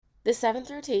The Seventh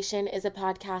Rotation is a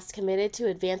podcast committed to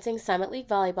advancing Summit League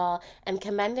volleyball and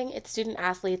commending its student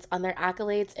athletes on their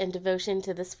accolades and devotion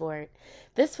to the sport.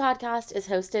 This podcast is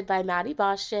hosted by Maddie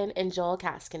Boston and Joel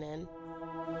Kaskinen.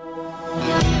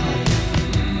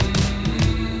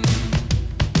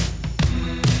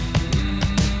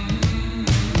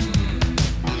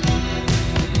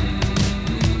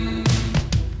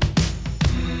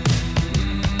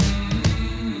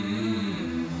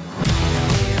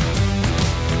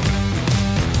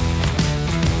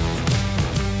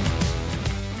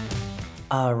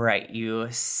 All right, you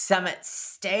Summit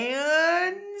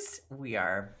stands. We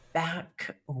are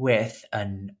back with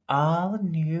an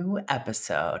all-new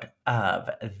episode of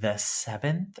the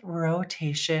Seventh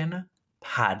Rotation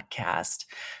podcast.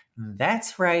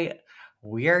 That's right.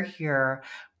 We are here,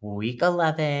 week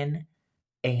 11,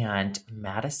 and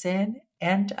Madison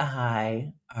and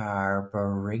I are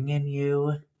bringing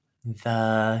you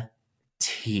the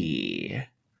tea.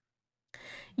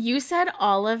 You said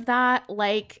all of that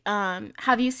like,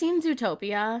 have you seen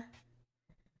Zootopia?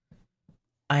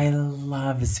 I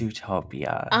love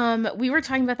Zootopia. We were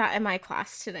talking about that in my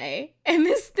class today, and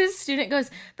this student goes,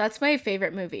 "That's my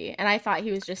favorite movie," and I thought he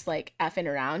was just like effing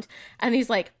around, and he's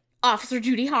like, "Officer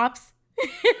Judy Hopps."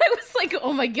 I was like,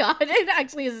 "Oh my god, it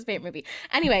actually is his favorite movie."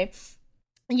 Anyway,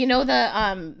 you know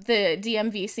the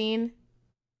DMV scene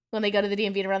when they go to the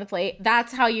DMV to run the plate.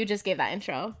 That's how you just gave that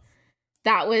intro.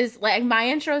 That was like, my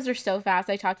intros are so fast.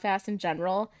 I talk fast in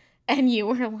general, and you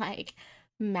were like,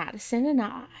 "Madison and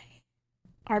I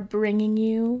are bringing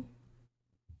you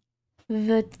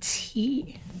the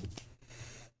tea."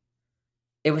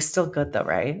 It was still good though,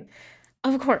 right?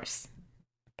 Of course.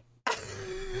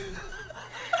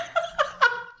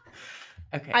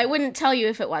 Okay. I wouldn't tell you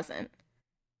if it wasn't.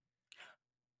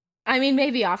 I mean,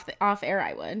 maybe off air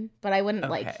I would, but I wouldn't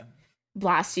like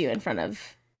blast you in front of.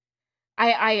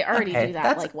 I already do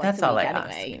that like once a week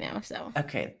anyway, you know. So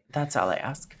okay, that's all I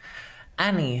ask.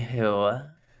 Anywho,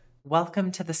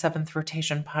 welcome to the Seventh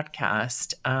Rotation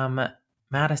podcast.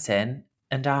 Madison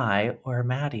and I, or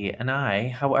Maddie and I,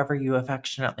 however you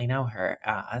affectionately know her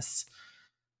as,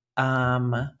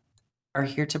 are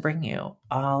here to bring you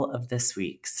all of this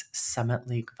week's Summit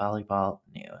League volleyball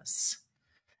news.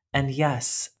 And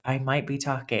yes, I might be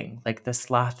talking like the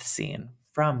sloth scene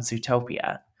from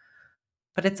Zootopia,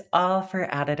 but it's all for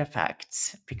added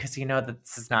effect because you know that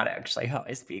this is not actually how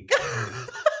I speak.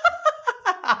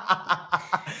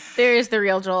 there is the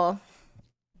real Joel.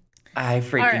 I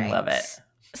freaking love it.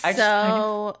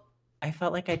 I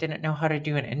felt like I didn't know how to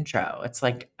do an intro. It's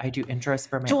like I do intros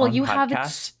for my Joel, own you podcast.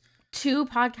 have two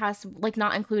podcasts, like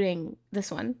not including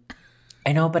this one.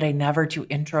 I know, but I never do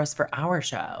intros for our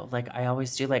show. Like I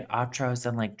always do like outros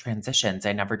and like transitions.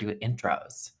 I never do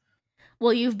intros.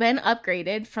 Well, you've been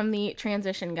upgraded from the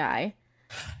transition guy.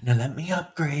 Now let me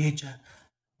upgrade you.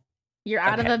 You're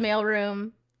out of the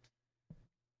mailroom.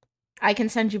 I can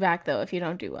send you back though if you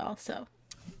don't do well. So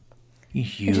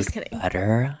you just kidding.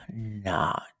 Better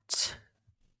not.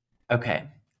 Okay.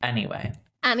 Anyway,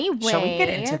 shall we get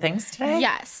into things today?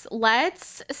 Yes.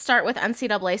 Let's start with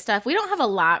NCAA stuff. We don't have a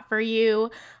lot for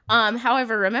you.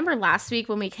 However, remember last week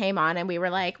when we came on and we were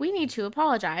like, we need to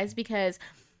apologize because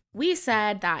we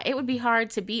said that it would be hard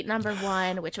to beat number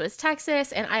one, which was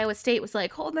Texas, and Iowa State was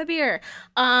like, hold my beer.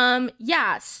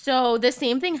 Yeah, so the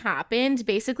same thing happened.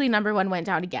 Basically, number one went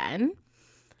down again.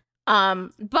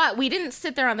 But we didn't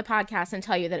sit there on the podcast and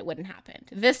tell you that it wouldn't happen.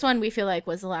 This one we feel like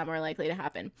was a lot more likely to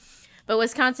happen. But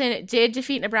Wisconsin did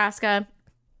defeat Nebraska.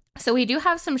 So we do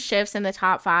have some shifts in the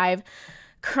top five.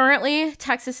 Currently,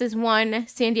 Texas is 1,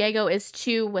 San Diego is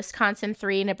 2, Wisconsin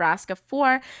 3, Nebraska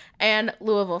 4, and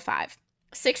Louisville 5.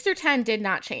 6 through 10 did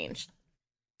not change,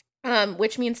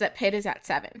 which means that Pitt is at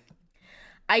 7.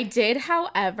 I did,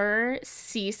 however,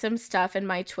 see some stuff in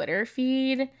my Twitter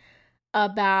feed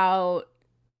about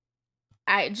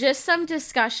just some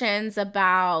discussions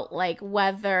about like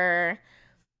whether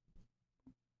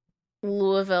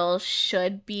Louisville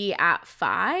should be at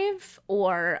 5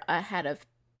 or ahead of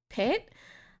Pitt.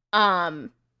 And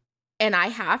I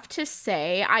have to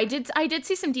say, I did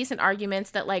see some decent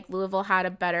arguments that like Louisville had a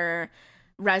better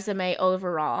resume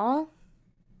overall.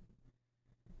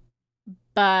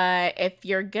 But if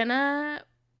you're gonna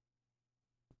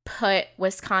put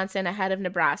Wisconsin ahead of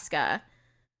Nebraska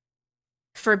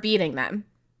for beating them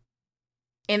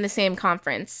in the same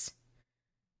conference,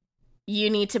 you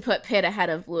need to put Pitt ahead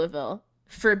of Louisville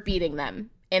for beating them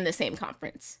in the same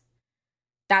conference.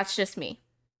 That's just me.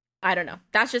 I don't know.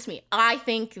 That's just me. I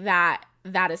think that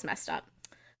is messed up.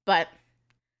 But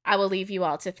I will leave you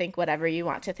all to think whatever you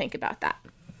want to think about that.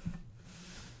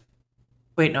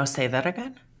 Wait, no, say that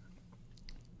again.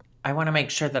 I want to make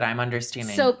sure that I'm So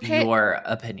understanding your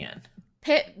opinion.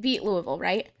 Pitt beat Louisville,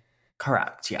 right?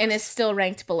 Correct, And is yes. still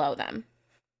ranked below them.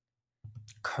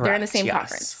 They're in the Correct, same yes.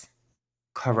 conference.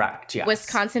 Correct, yes.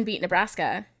 Wisconsin beat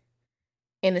Nebraska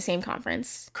in the same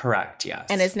conference Correct,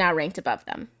 and yes. is now ranked above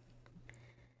them.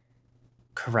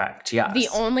 Correct, The yes.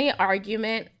 only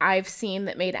argument I've seen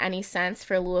that made any sense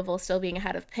for Louisville still being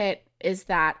ahead of Pitt is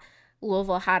that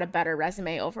Louisville had a better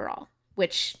resume overall,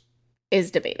 which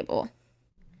is debatable.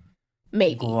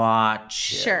 Maybe. Got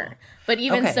Sure. you. But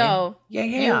even Okay. so, Yeah,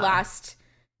 yeah, you yeah. lost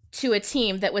to a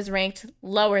team that was ranked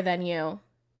lower than you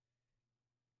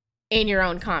in your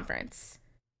own conference.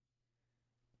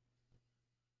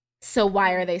 So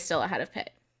why are they still ahead of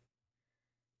Pitt?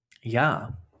 Yeah.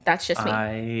 That's just me.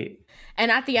 I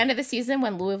And at the end of the season,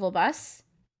 when Louisville busts,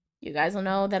 you guys will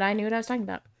know that I knew what I was talking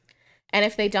about. And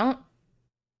if they don't,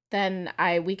 then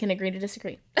we can agree to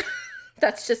disagree.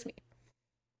 That's just me.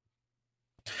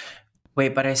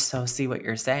 wait, but I so see what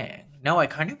you're saying. No,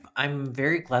 I'm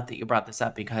very glad that you brought this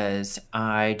up because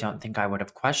I don't think I would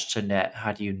have questioned it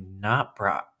had you not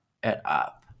brought it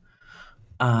up.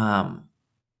 Um,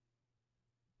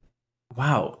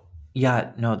 wow.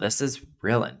 Yeah, no, this is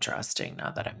real interesting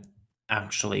now that I'm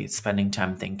actually spending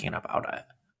time thinking about it.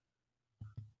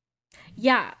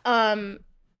 Yeah.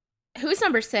 Who's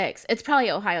number 6? It's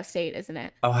probably Ohio State, isn't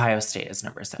it? Ohio State is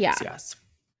number Yeah. 6, yes.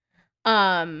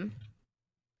 Um.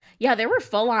 Yeah, there were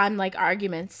full on like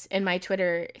arguments in my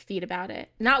Twitter feed about it.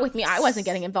 Not with me. I wasn't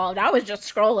getting involved. I was just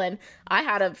scrolling. I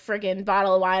had a friggin'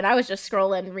 bottle of wine. I was just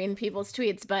scrolling, reading people's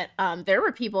tweets. But there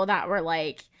were people that were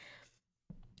like,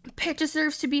 Pitt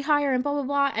deserves to be higher and blah blah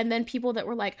blah, and then people that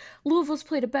were like, Louisville's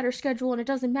played a better schedule and it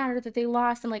doesn't matter that they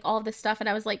lost and like all of this stuff. And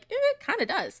I was like, it kind of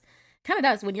does. Kind of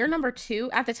does. When you're number 2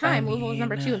 at the I time, Louisville was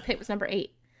number 2 mean, and Pitt was number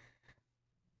 8.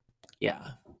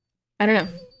 yeah. I don't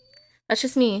know. That's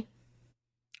just me.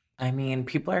 I mean,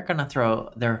 people are gonna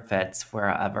throw their fits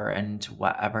wherever and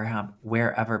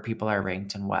wherever people are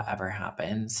ranked and whatever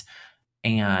happens.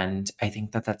 And I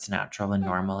think that that's natural and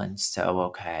normal and so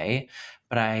okay.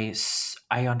 But I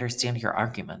understand your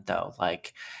argument though.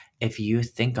 Like, if you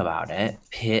think about it,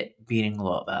 Pitt beating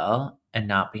Louisville and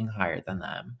not being higher than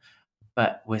them,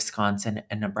 but Wisconsin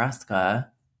and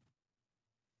Nebraska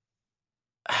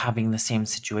having the same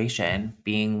situation,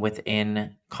 being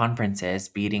within conferences,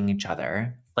 beating each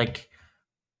other, like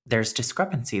there's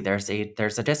discrepancy. There's a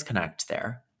disconnect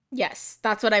there. Yes,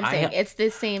 that's what I'm saying. I It's the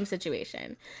same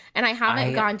situation. And I haven't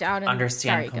I gone down and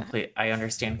understand sorry, go ahead. complete. I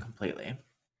understand completely.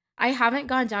 I haven't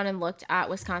gone down and looked at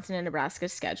Wisconsin and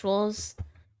Nebraska's schedules.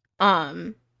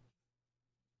 Um,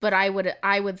 but I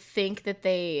would think that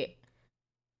they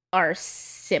are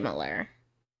similar.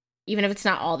 Even if it's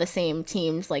not all the same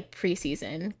teams like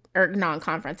preseason or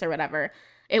non-conference or whatever.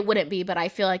 It wouldn't be, but I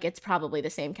feel like it's probably the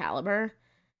same caliber.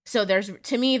 So there's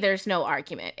no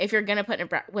argument. If you're gonna put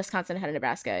Wisconsin ahead of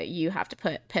Nebraska, you have to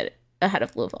put Pitt ahead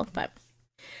of Louisville. But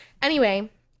anyway,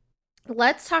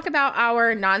 let's talk about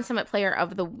our non-summit player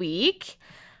of the week.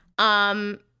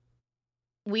 Um,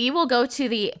 we will go to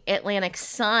the Atlantic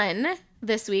Sun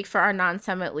this week for our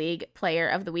non-summit league player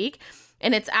of the week.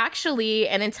 And it's actually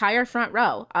an entire front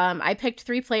row. I picked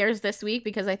 3 players this week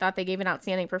because I thought they gave an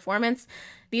outstanding performance.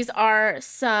 These are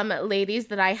some ladies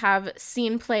that I have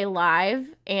seen play live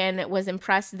and was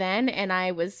impressed then. And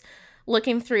I was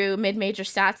looking through mid-major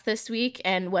stats this week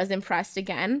and was impressed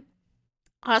again.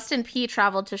 Austin Peay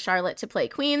traveled to Charlotte to play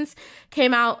Queens,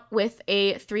 came out with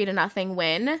a 3-0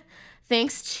 win,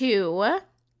 thanks to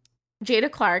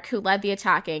Jada Clark, who led the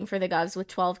attacking for the Govs with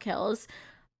 12 kills,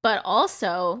 but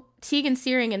also Tegan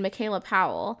Searing and Michaela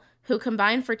Powell, who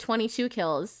combined for 22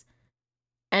 kills.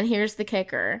 And here's the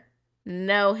kicker: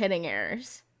 no hitting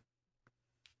errors.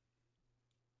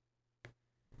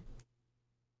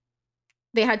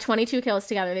 They had 22 kills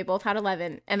together. They both had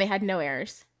 11, and they had no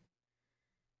errors.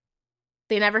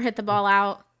 They never hit the ball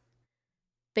out.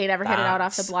 They never hit it out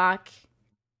off the That's block.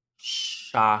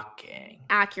 shocking.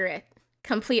 Accurate.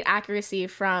 Complete accuracy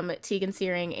from Tegan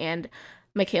Searing and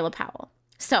Michaela Powell.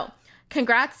 So,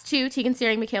 congrats to Tegan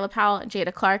Searing, Michaela Powell,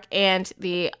 Jada Clark, and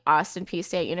the Austin Peay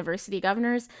State University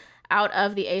Governors. Out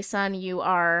of the ASUN, you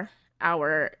are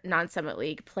our non-summit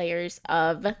league players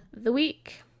of the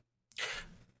week.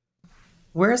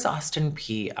 Where's Austin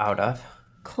Peay out of?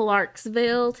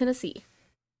 Clarksville, Tennessee.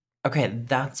 Okay,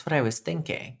 that's what I was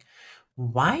thinking.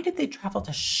 Why did they travel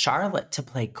to Charlotte to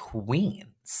play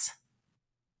Queens?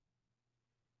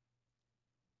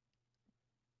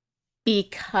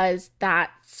 Because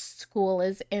that school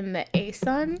is in the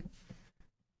ASUN.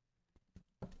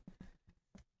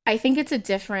 I think it's a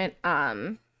different,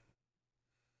 Queens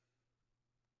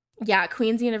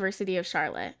University of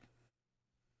Charlotte.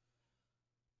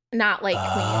 not like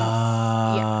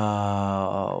Queens. Yeah,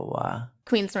 Oh.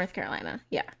 Queens, North Carolina.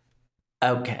 Yeah.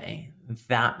 Okay.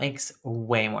 That makes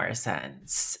way more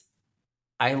sense.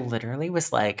 I literally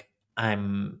was like,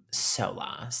 I'm so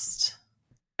lost.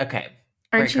 Okay.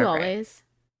 Aren't Great, you great, great. always?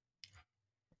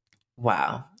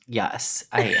 Wow. Yes,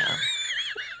 I am.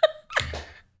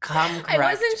 Come I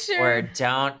correct wasn't or sure.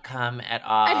 don't come at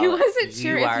I all. wasn't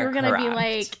sure You if you are were gonna be correct.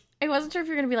 like. I wasn't sure if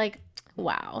you were gonna be like,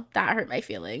 "Wow, that hurt my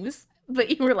feelings,"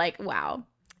 but you were like, "Wow,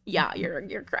 yeah,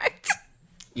 you're correct."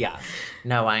 Yeah.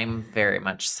 No, I'm very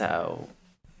much so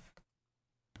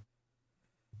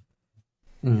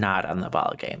not on the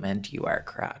ball game, and you are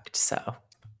correct. So,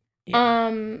 yeah.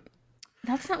 Um,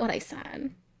 that's not what I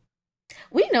said.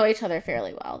 We know each other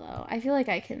fairly well, though. I feel like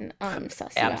I can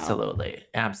suss you out. Absolutely.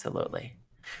 Absolutely.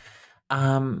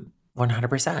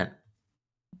 100%.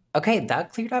 Okay,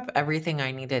 that cleared up everything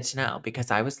I needed to know because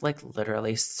I was like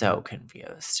literally so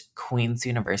confused. Queen's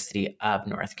University of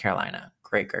North Carolina.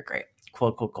 Great, great, great.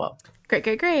 Cool, cool, cool. Great,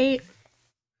 great, great.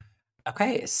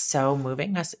 Okay, so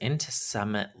moving us into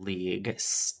Summit League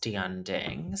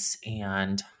standings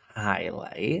and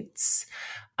highlights.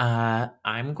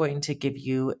 I'm going to give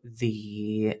you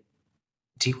the.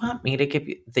 Do you want me to give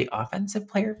you the offensive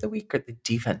player of the week or the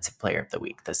defensive player of the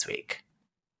week this week?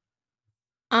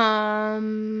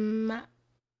 Um,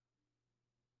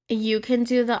 you can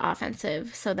do the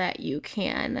offensive so that you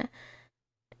can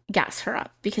gas her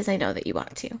up because I know that you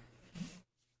want to.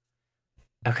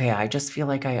 Okay, I just feel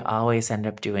like I always end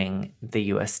up doing the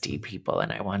USD people,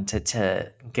 and I wanted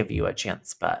to give you a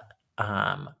chance, but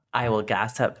I will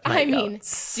gas up my I mean, do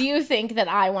goats. you think that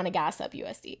I want to gas up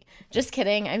USD? Just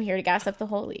kidding. I'm here to gas up the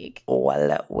whole league.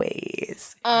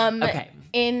 Always. Um, Okay.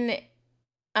 in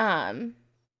um,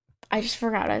 I just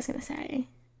forgot what I was gonna say.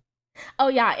 Oh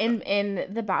yeah, in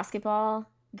the basketball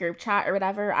group chat or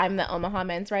whatever, I'm the Omaha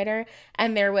men's writer,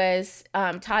 and there was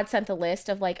Todd sent the list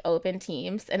of like open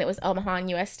teams, and it was Omaha and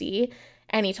USD,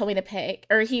 and he told me to pick,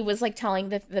 or he was like telling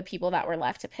the people that were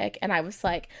left to pick, and I was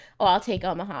like, oh, I'll take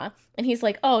Omaha, and he's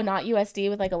like, oh, not USD,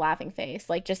 with like a laughing face,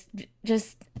 like just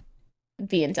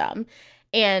being dumb,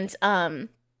 and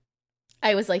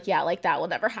I was like, yeah, like that will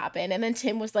never happen. And then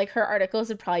Tim was like, her articles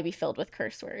would probably be filled with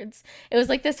curse words. It was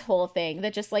like this whole thing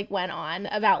that just like went on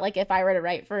about like if I were to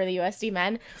write for the USD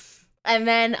men. And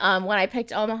then when I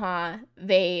picked Omaha,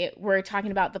 they were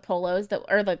talking about the polos that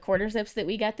or the quarter zips that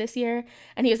we get this year.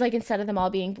 And he was like, instead of them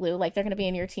all being blue, like they're gonna be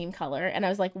in your team color. And I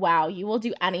was like, wow, you will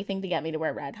do anything to get me to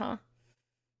wear red, huh?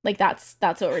 Like that's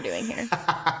what we're doing here.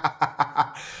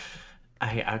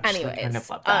 I actually kind of Anyways,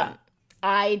 love that.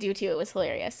 I do too. It was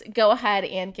hilarious. Go ahead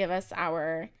and give us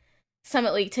our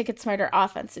Summit League Ticket Smarter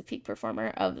Offensive Peak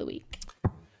Performer of the Week.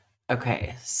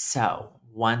 Okay, so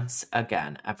once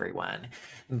again, everyone,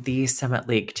 the Summit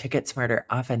League Ticket Smarter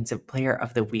Offensive Player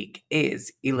of the Week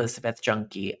is Elizabeth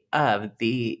Junkie of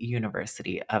the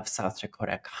University of South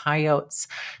Dakota Coyotes.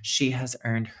 She has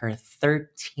earned her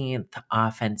 13th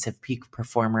Offensive Peak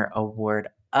Performer Award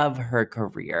of her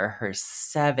career, her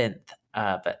 7th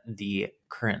of the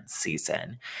current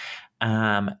season.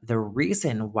 The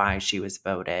reason why she was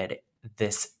voted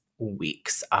this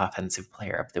week's Offensive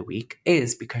Player of the Week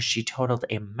is because she totaled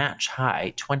a match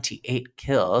high 28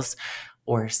 kills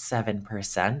or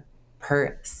 7%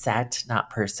 per set, not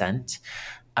percent,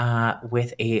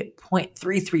 with a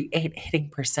 .338 hitting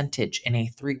percentage in a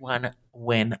 3-1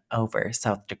 win over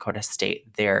South Dakota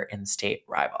State, their in-state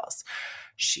rivals.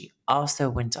 She also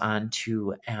went on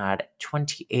to add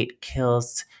 28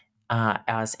 kills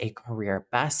as a career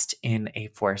best in a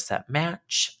 4-set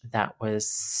match that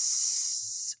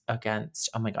was against,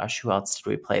 oh my gosh, who else did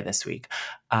we play this week?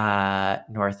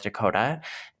 North Dakota.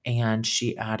 And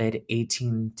she added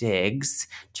 18 digs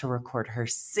to record her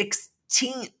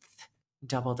 16th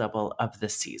double-double of the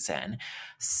season.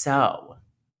 So,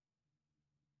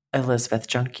 Elizabeth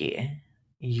Junkie,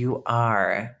 you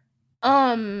are.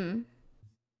 Um,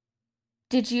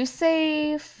 did you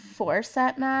say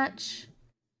 4-set match?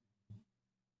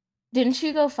 Didn't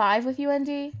you go 5 with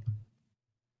UND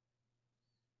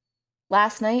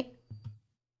last night?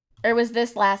 Or was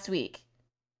this last week?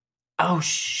 Oh,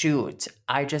 shoot.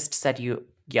 I just said you.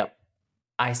 Yep.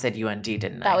 I said UND,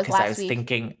 didn't That I? was Because last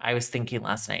week. I was thinking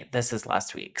last night. This is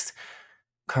last week's.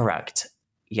 Correct.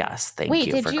 Yes. Thank Wait,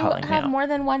 you did for you calling me have out. more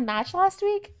than one match last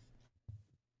week?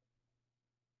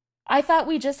 I thought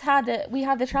we just had we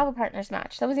had the travel partners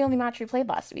match. That was the only match we played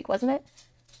last week, wasn't it?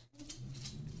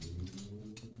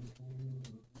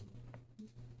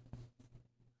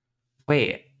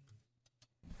 Wait.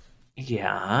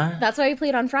 Yeah. That's why we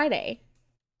played on Friday.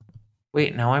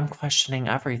 Wait, now I'm questioning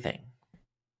everything.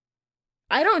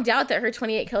 I don't doubt that her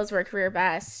 28 kills were a career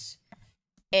best.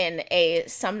 in a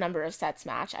some number of sets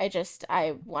match.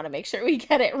 I want to make sure we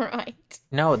get it right.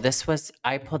 No,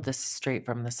 I pulled this straight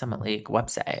from the Summit League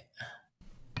website.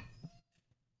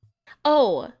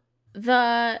 Oh,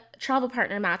 the travel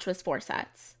partner match was 4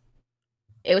 sets.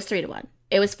 It was 3-1.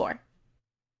 It was 4.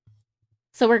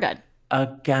 So we're good.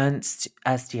 Against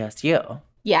SDSU.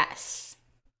 Yes.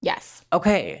 Yes.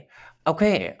 Okay.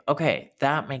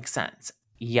 That makes sense.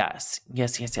 Yes.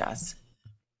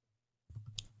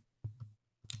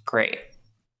 Great.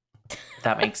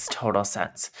 That makes total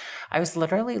sense. I was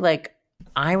literally like,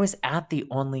 I was at the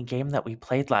only game that we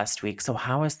played last week, so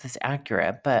how is this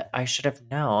accurate? But I should have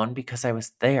known because I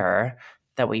was there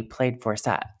that we played 4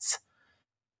 sets.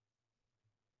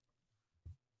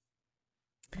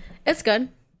 It's good.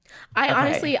 I Okay.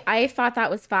 honestly, I thought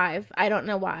that was 5. I don't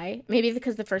know why. Maybe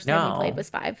because the first time we played No. was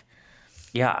 5.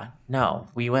 Yeah. No.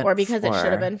 We Or went because it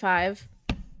should have 4. been 5.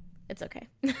 It's okay.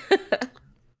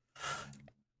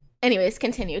 Anyways,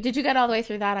 continue. Did you get all the way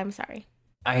through that? I'm sorry.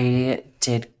 I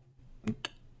did.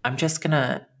 I'm just going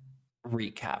to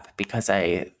recap because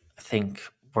I think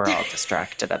we're all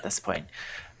distracted at this point.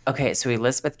 Okay, so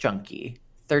Elizabeth Junkie,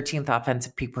 13th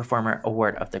Offensive Peak Performer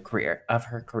Award of her career,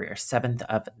 7th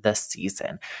of the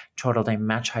season, totaled a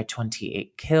match high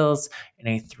 28 kills in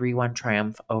a 3-1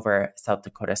 triumph over South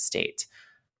Dakota State.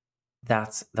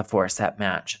 That's the 4-set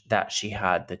match that she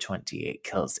had the 28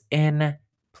 kills in.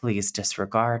 Please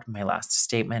disregard my last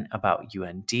statement about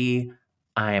UND.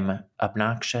 I'm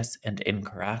obnoxious and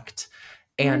incorrect.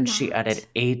 You're And she not. added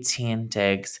 18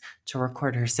 digs to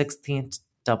record her 16th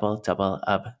double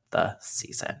of the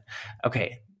season.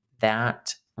 Okay,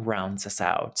 that rounds us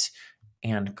out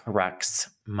and corrects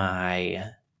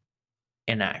my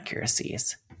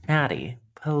inaccuracies. Maddie,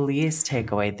 please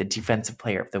take away the defensive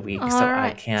player of the week All so I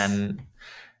right. can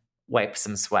wipe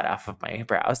some sweat off of my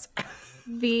brows.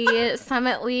 The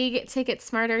Summit League Ticket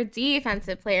Smarter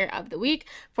Defensive Player of the Week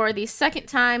for the second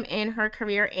time in her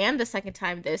career and the second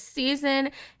time this season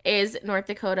is North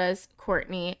Dakota's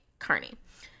Courtney Carney.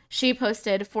 She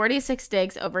posted 46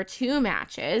 digs over 2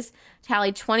 matches,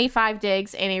 tallied 25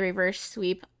 digs in a reverse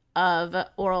sweep of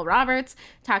Oral Roberts,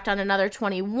 tacked on another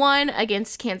 21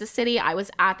 against Kansas City. I was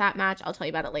at that match. I'll tell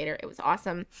you about it later. It was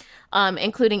awesome,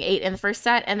 including 8 in the first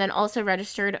set, and then also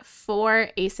registered 4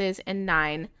 aces and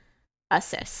 9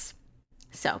 assists.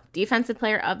 So, Defensive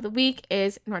Player of the Week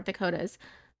is North Dakota's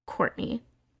Courtney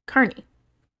Carney.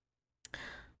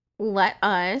 Let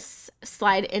us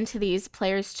slide into these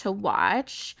players to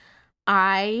watch.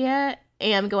 I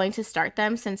am going to start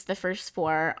them since the first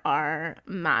 4 are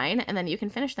mine, and then you can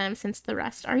finish them since the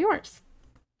rest are yours.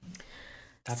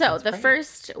 So the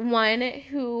first one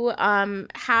who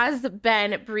has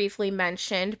been briefly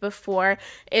mentioned before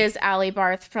is Allie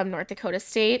Barth from North Dakota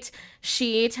State.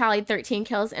 She tallied 13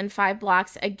 kills and 5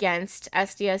 blocks against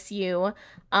SDSU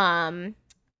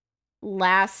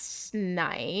last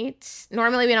night.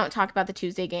 Normally we don't talk about the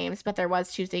Tuesday games, but there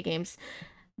was Tuesday games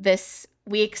this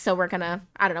week, so we're kind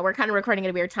of recording at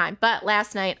a weird time. But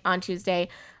last night on Tuesday,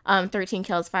 13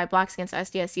 kills, 5 blocks against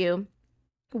SDSU.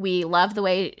 We love the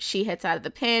way she hits out of the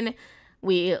pin.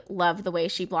 We love the way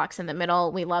she blocks in the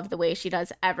middle. We love the way she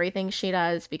does everything she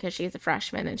does because she's a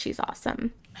freshman and she's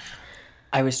awesome.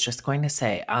 I was just going to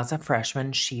say, as a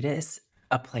freshman, she is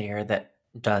a player that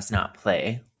does not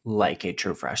play like a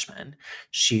true freshman.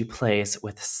 She plays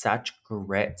with such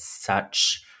grit,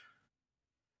 such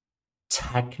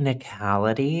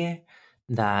technicality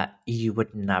that you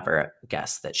would never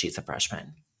guess that she's a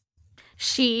freshman.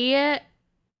 She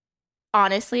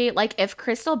honestly, like, if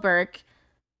Crystal Burke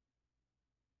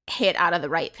hit out of the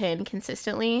right pin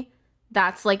consistently,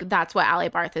 that's what Allie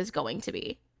Barth is going to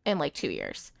be in like 2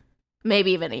 years,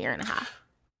 maybe even a year and a half.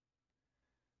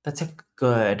 That's a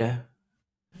good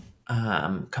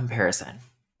comparison.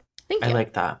 Thank you. I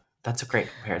like that. That's a great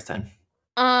comparison.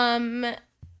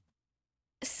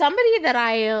 Somebody that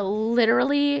I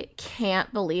literally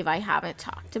can't believe I haven't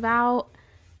talked about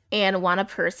and want to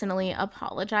personally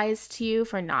apologize to you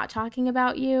for not talking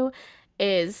about you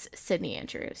is Sydney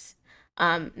Andrews.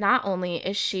 Not only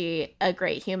is she a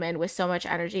great human with so much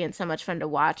energy and so much fun to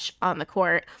watch on the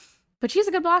court, but she's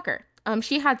a good blocker.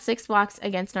 She had 6 blocks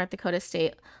against North Dakota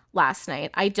State last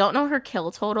night. I don't know her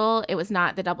kill total. It was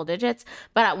not the double digits,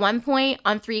 but at one point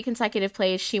on 3 consecutive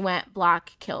plays, she went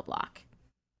block, kill, block.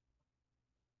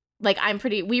 Like,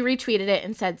 we retweeted it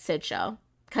and said Sid Show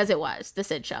because it was the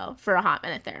Sid Show for a hot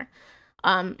minute there.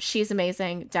 She's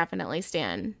amazing. Definitely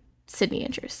stan Sydney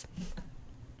Andrews.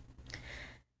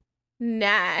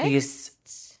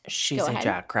 Next. She's a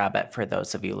jackrabbit for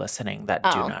those of you listening that do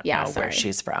not know where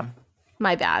she's from.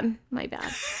 My bad.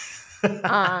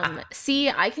 See,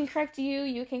 I can correct you,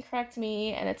 you can correct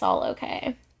me, and it's all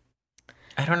okay.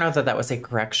 I don't know that that was a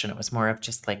correction. It was more of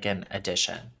just like an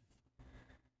addition.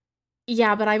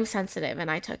 Yeah, but I'm sensitive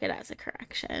and I took it as a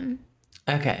correction.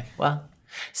 Okay, well,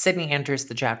 Sydney Andrews,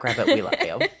 the Jackrabbit, we love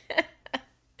you.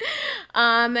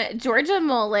 Georgia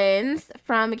Mullins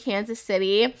from Kansas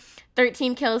City,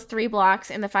 13 kills, 3 blocks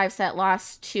in the 5 set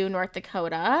loss to North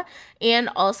Dakota, and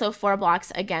also 4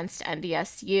 blocks against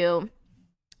NDSU.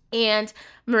 And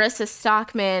Marissa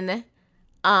Stockman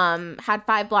had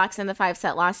 5 blocks in the 5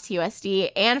 set loss to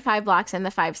USD and 5 blocks in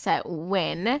the 5 set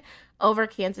win over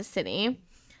Kansas City.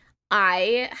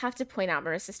 I have to point out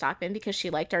Marissa Stockman because she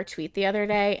liked our tweet the other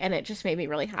day and it just made me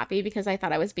really happy because I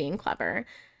thought I was being clever.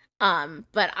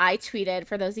 But I tweeted,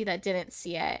 for those of you that didn't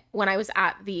see it, when I was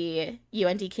at the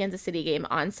UND Kansas City game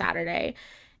on Saturday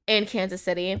in Kansas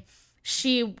City,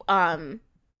 she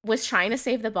was trying to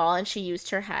save the ball and she used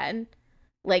her head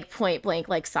like point blank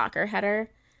like soccer header.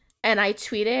 And I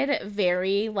tweeted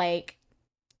very like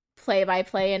play by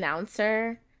play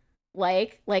announcer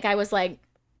like I was like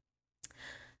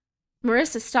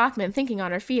Marissa Stockman thinking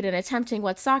on her feet and attempting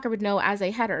what soccer would know as a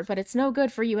header, but it's no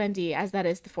good for UND as that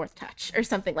is the fourth touch or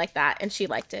something like that. And she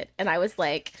liked it. And I was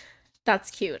like, that's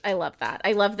cute. I love that.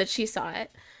 I love that she saw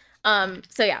it.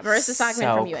 So yeah, Marissa Stockman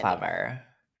from So UND. clever.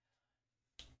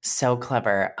 So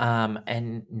clever.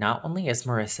 And not only is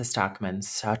Marissa Stockman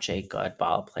such a good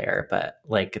ball player, but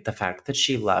like the fact that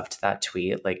she loved that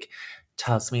tweet, like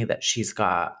tells me that she's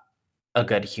got a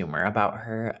good humor about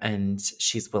her and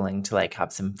she's willing to like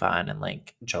have some fun and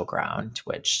like joke around,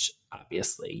 which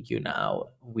obviously,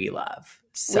 we love. We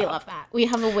So, love that. We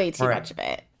have a way too Mar- much of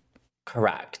it.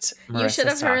 correct. You should Marissa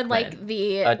have heard Stockman,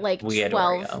 we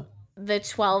adore 12 you. the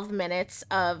 12 minutes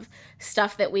of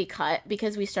stuff that we cut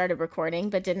because we started recording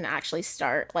but didn't actually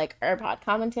start like our pod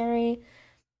commentary.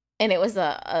 And it was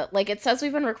a like it says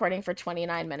we've been recording for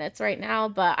 29 minutes right now,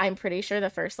 but I'm pretty sure the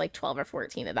first like 12 or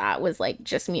 14 of that was like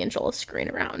just me and Joel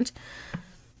screwing around.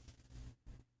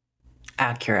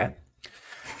 Accurate.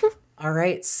 All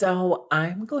right, so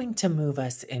I'm going to move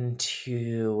us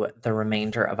into the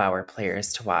remainder of our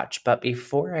players to watch. But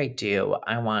before I do,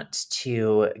 I want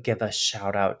to give a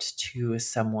shout out to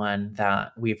someone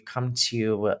that we've come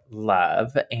to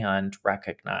love and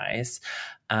recognize.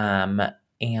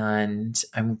 And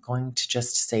I'm going to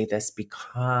just say this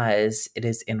because it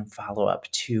is in follow up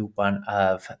to one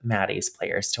of Maddie's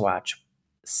players to watch.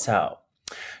 So,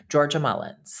 Georgia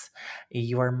Mullins,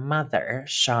 your mother,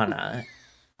 Shauna,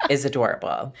 is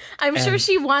adorable. I'm sure And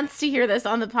she wants to hear this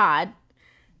on the pod.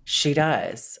 she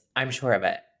does. I'm sure of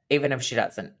it. Even if she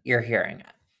doesn't, you're hearing it.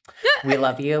 We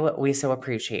love you. We so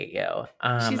appreciate you.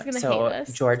 She's gonna hate So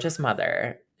us. George's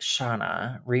mother,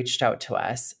 Shauna, reached out to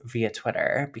us via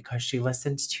Twitter because she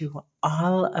listened to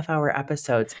all of our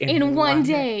episodes In one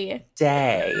day.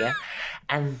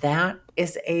 And that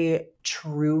is a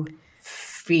true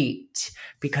feat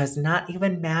because not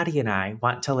even Maddie and I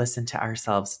want to listen to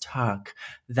ourselves talk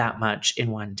that much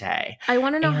in one day. I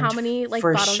want to know how And many like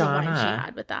for bottles of wine she Shauna,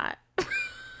 had with that.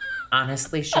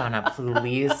 honestly, Shauna,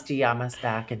 please DM us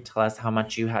back and tell us how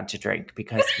much you had to drink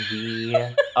because we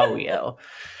owe you.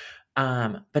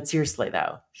 But seriously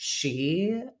though,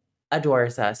 she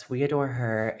adores us. We adore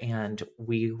her. And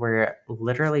we were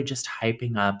literally just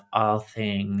hyping up all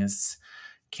things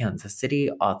Kansas City,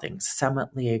 all things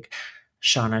Summit League.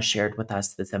 Shauna shared with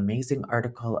us this amazing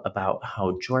article about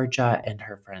how Georgia and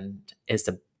her friend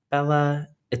Isabella,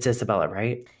 it's Isabella,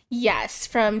 right? Yes,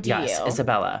 from DU. Yes,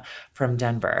 Isabella from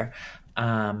Denver.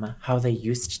 How they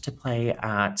used to play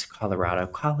at Colorado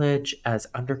College as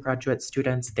undergraduate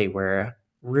students. They were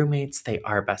roommates, they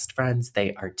are best friends,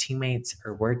 they are teammates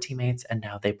or were teammates, and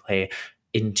now they play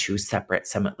in two separate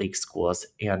Summit League schools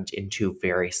and into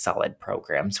very solid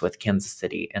programs with Kansas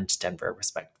City and Denver,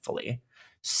 respectively.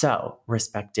 So,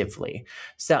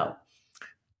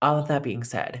 all of that being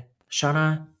said,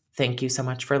 Shauna, thank you so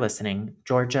much for listening.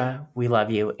 Georgia, we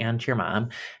love you and your mom.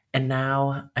 And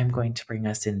now I'm going to bring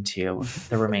us into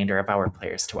the remainder of our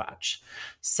players to watch.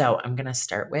 So I'm going to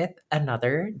start with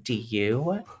another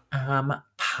DU,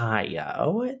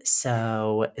 Payo.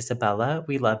 So Isabella,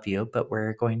 we love you, but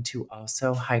we're going to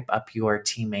also hype up your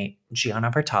teammate,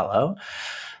 Gianna Bertalo,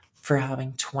 for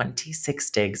having 26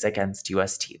 digs against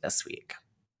UST this week.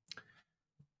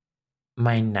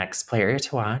 My next player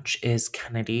to watch is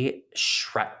Kennedy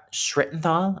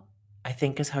Schrittenthal, I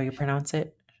think is how you pronounce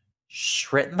it.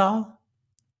 Schrittenthal?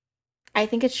 I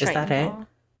think it's Is that it? Schreitenthal.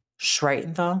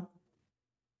 Schrittenthal?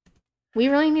 We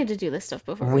really need to do this stuff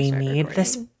before we start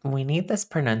recording. We need this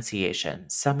pronunciation.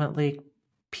 Summit League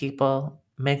people,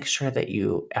 make sure that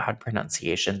you add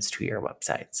pronunciations to your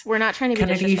websites. We're not trying to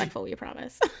be disrespectful, we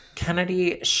promise.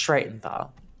 Kennedy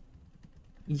Schreitenthal,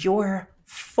 your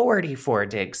 44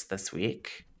 digs this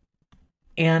week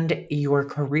and your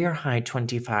career high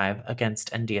 25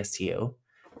 against NDSU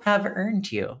have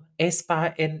earned you a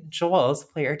spot in Joel's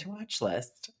player to watch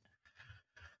list.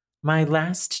 My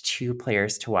last two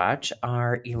players to watch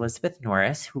are Elizabeth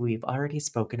Norris, who we've already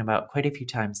spoken about quite a few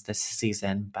times this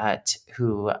season, but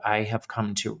who I have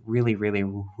come to really, really,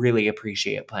 really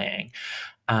appreciate playing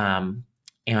and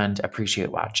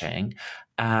appreciate watching.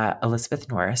 Elizabeth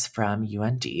Norris from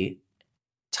UND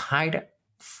tied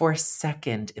for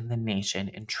second in the nation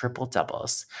in triple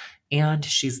doubles, and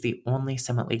she's the only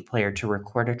Summit League player to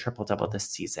record a triple double this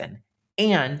season.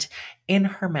 And in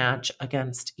her match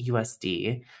against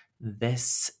USD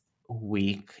this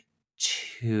week,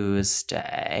 Tuesday,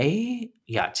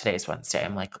 today's Wednesday.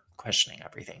 I'm like questioning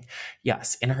everything.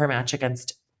 Yes, in her match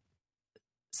against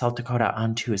South Dakota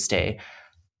on Tuesday,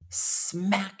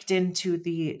 smacked into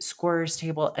the scorer's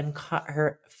table and caught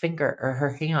her finger or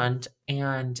her hand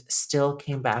and still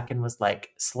came back and was like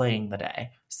slaying the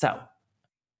day. So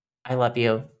I love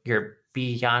you. You're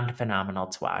beyond phenomenal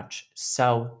to watch.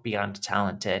 So beyond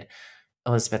talented.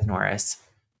 Elizabeth Norris,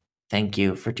 thank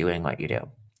you for doing what you do.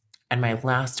 And my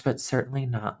last but certainly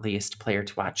not least player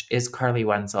to watch is Carly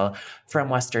Wenzel from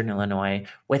Western Illinois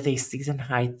with a season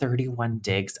high 31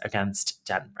 digs against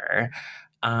Denver.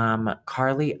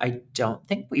 Carly, I don't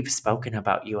think we've spoken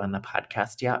about you on the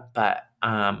podcast yet, but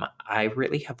I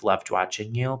really have loved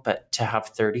watching you. But to have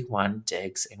 31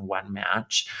 digs in one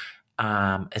match,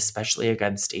 especially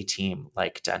against a team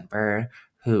like Denver,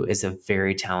 who is a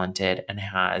very talented and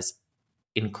has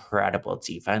incredible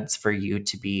defense, for you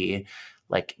to be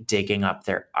like digging up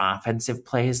their offensive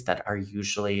plays that are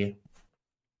usually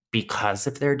because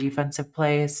of their defensive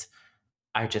plays,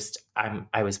 I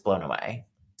was blown away.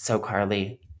 So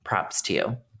Carly, props to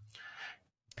you.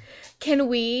 Can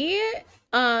we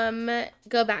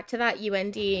go back to that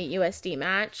UND USD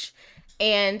match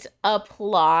and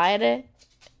applaud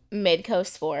Midco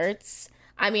Sports?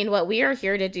 I mean, what we are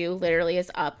here to do literally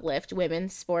is uplift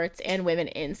women's sports and women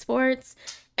in sports.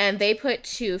 And they put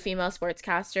two female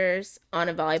sportscasters on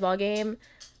a volleyball game,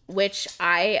 which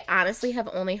I honestly have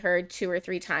only heard 2 or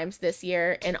 3 times this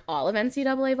year in all of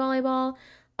NCAA volleyball.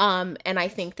 And I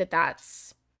think that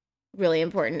that's really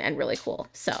important and really cool.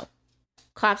 So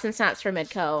claps and snaps for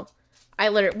Midco.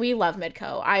 We love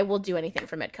Midco. I will do anything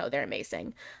for Midco. They're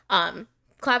amazing.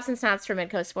 Claps and snaps for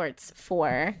Midco Sports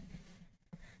for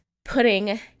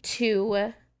putting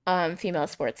 2 female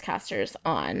sportscasters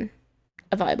on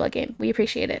a volleyball game. We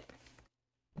appreciate it.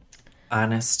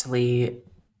 Honestly,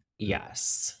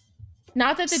 yes.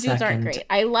 Not that the dudes aren't great.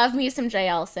 I love me some Jay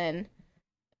Elson.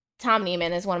 Tom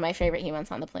Neiman is one of my favorite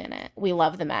humans on the planet. We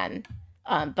love the men.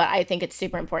 But I think it's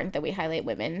super important that we highlight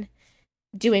women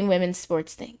doing women's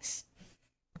sports things.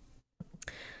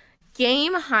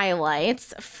 Game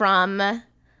highlights from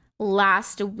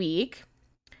last week.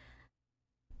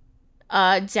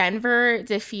 Denver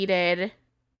defeated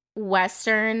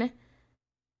Western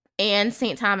and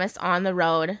St. Thomas on the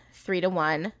road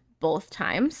 3-1 both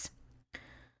times.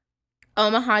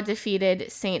 Omaha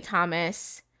defeated St.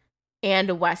 Thomas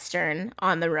and Western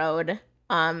on the road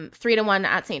 3-1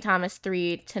 at St. Thomas,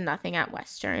 3-0 at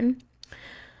Western.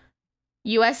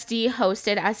 USD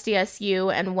hosted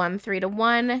SDSU and won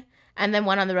 3-1, and then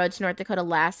went on the road to North Dakota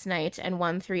last night and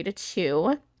won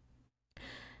 3-2.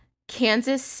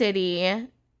 Kansas City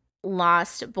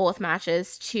lost both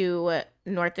matches to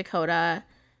North Dakota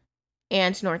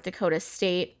and North Dakota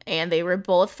State, and they were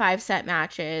both 5-set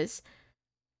matches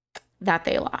that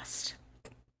they lost.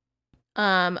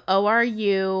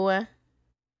 ORU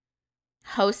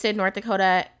hosted North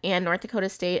Dakota and North Dakota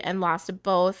State and lost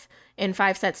both in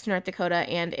 5 sets to North Dakota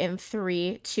and in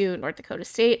 3 to North Dakota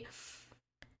State.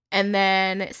 And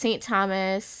then St.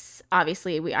 Thomas,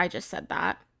 obviously, I just said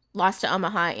that, lost to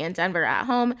Omaha and Denver at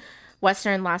home.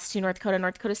 Western lost to North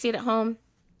Dakota State at home.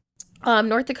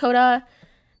 North Dakota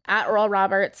at Oral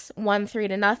Roberts won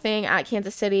 3-0 at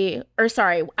Kansas City, won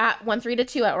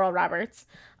 3-2 at Oral Roberts.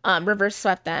 Reverse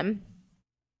swept them.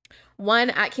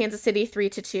 Won at Kansas City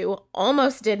 3-2.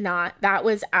 Almost did not. That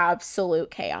was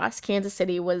absolute chaos. Kansas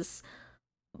City was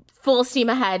full steam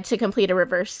ahead to complete a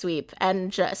reverse sweep,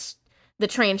 and just the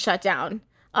train shut down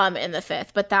in the 5th.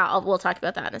 But we'll talk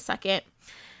about that in a second.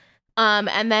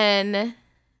 And then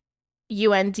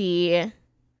UND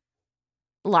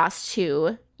lost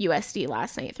to USD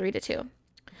last night 3-2.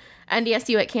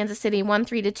 NDSU at Kansas City won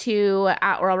 3-2.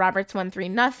 At Oral Roberts won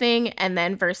 3-0. And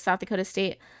then versus South Dakota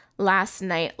State last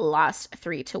night lost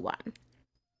 3-1.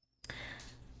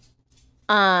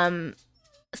 Um,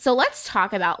 so let's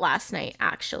talk about last night,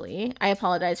 actually. I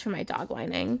apologize for my dog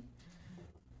whining.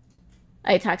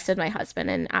 I texted my husband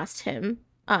and asked him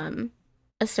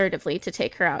assertively to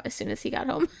take her out as soon as he got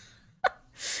home.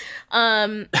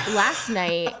 Last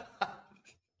night,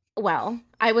 well,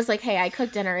 I was like, hey, I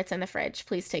cooked dinner. It's in the fridge.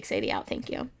 Please take Sadie out. Thank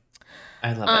you.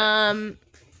 I love it.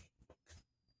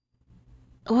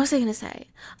 What was I going to say?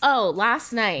 Oh,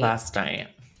 last night. Last night.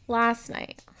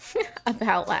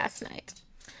 About last night.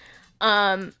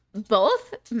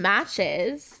 Both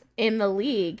matches in the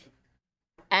league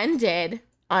ended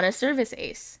on a service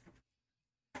ace.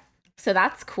 So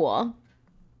that's cool.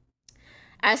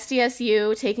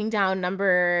 SDSU taking down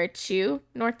number 2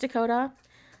 North Dakota,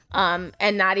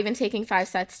 and not even taking 5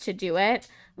 sets to do it.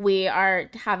 We are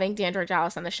having Dan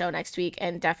Georgalis on the show next week,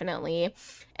 and definitely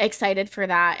excited for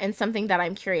that. And something that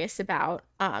I'm curious about,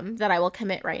 that I will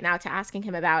commit right now to asking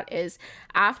him about, is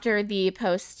after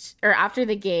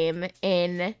the game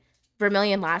in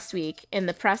Vermilion last week in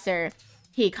the presser,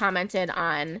 he commented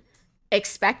on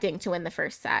expecting to win the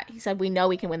first set. He said, we know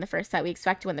we can win the first set. We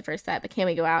expect to win the first set, but can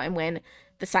we go out and win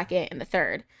the second and the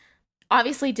third?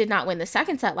 Obviously did not win the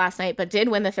second set last night, but did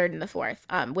win the third and the fourth,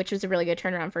 which was a really good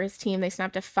turnaround for his team. They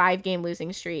snapped a 5-game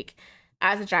losing streak.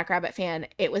 As a Jackrabbit fan,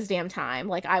 it was damn time.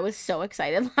 Like, I was so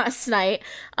excited last night,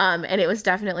 and it was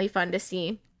definitely fun to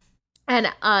see. And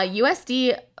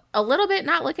USD, a little bit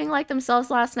not looking like themselves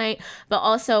last night, but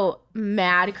also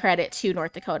mad credit to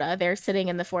North Dakota. They're sitting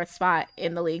in the 4th spot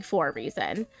in the league for a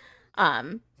reason.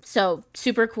 So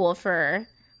super cool for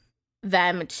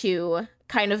them to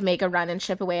kind of make a run and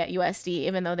chip away at USD,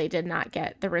 even though they did not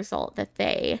get the result that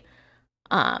they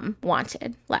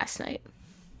wanted last night.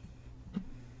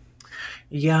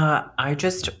 Yeah,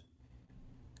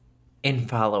 in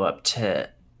follow-up to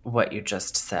what you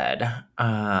just said,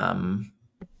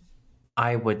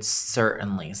 I would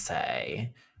certainly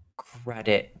say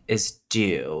credit is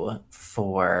due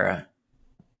for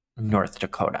North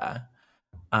Dakota.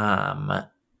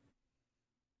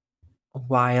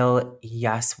 While,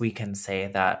 yes, we can say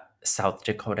that South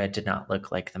Dakota did not look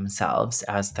like themselves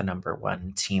as the number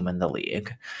 1 team in the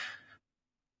league,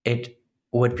 it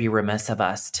would be remiss of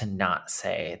us to not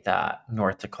say that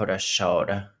North Dakota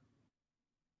showed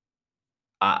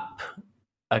up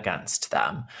against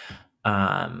them.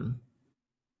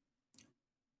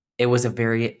 It was a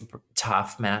very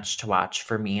tough match to watch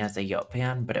for me as a Yote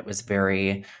fan, but it was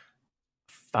very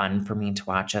fun for me to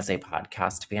watch as a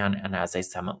podcast fan and as a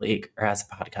Summit League, or as a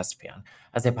podcast fan,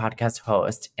 as a podcast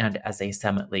host and as a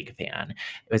Summit League fan.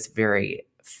 It was very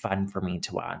fun for me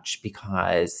to watch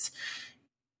because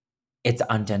it's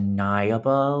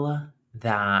undeniable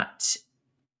that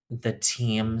the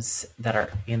teams that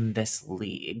are in this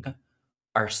league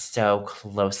are so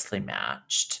closely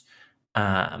matched.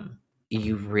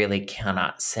 You really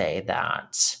cannot say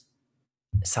that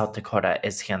South Dakota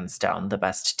is hands down the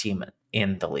best team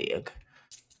in the league.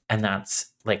 And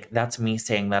that's me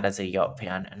saying that as a Yote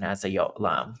fan and as a Yote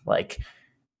alum. Like,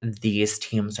 these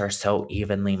teams are so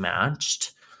evenly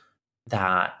matched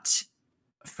that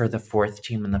for the 4th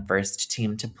team and the 1st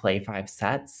team to play 5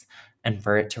 sets and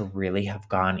for it to really have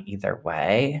gone either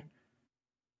way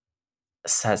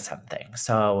says something.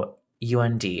 So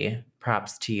UND,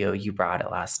 props to you. You brought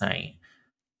it last night.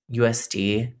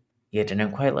 USD, you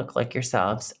didn't quite look like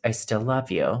yourselves. I still love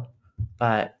you,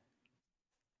 but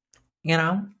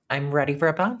I'm ready for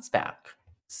a bounce back.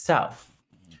 So,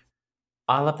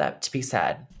 all of that to be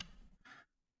said,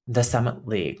 the Summit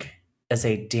League is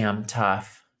a damn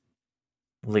tough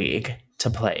league to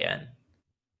play in.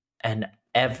 And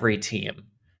every team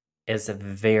is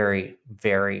very,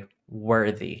 very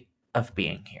worthy of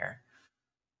being here.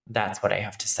 That's what I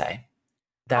have to say.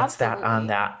 That's Absolutely. That on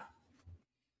that.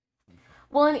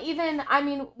 Well, and even, I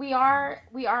mean, we are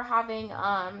having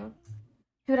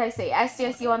who did I say?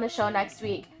 SDSU on the show next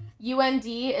week. UND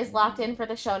is locked in for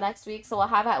the show next week, so we'll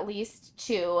have at least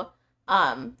two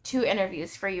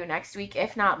interviews for you next week,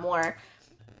 if not more.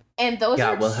 And we'll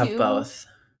have both.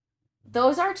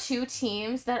 Those are 2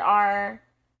 teams that are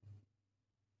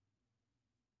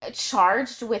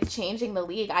charged with changing the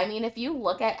league. I mean, if you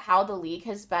look at how the league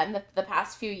has been the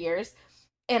past few years,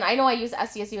 and I know I use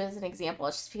SDSU as an example,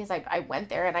 it's just because I went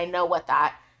there and I know what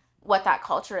that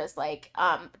culture is like.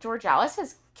 Georgalis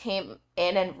has came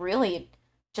in and really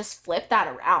just flipped that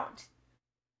around.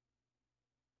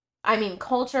 I mean,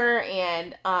 culture,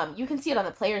 and you can see it on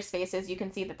the players' faces. You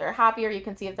can see that they're happier. You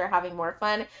can see that they're having more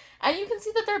fun. And you can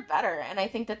see that they're better. And I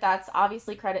think that that's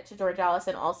obviously credit to Georgalis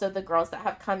and also the girls that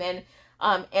have come in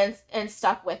and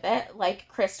stuck with it, like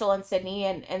Crystal and Sydney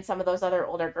and some of those other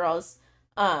older girls,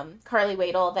 Carly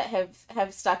Wadle, that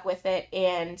have stuck with it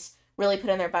and really put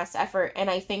in their best effort. And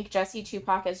I think Jesse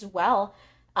Tupac as well,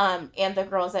 and the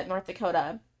girls at North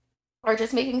Dakota are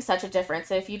just making such a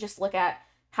difference. If you just look at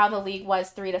how the league was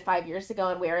 3 to 5 years ago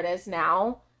and where it is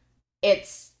now,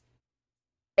 it's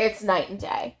it's night and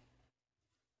day.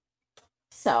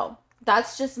 So that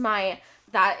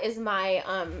is my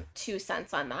 2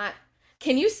 cents on that.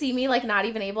 Can you see me like not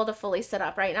even able to fully sit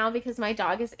up right now because my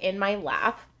dog is in my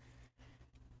lap?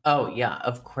 Oh, yeah,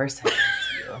 of course I can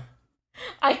see you.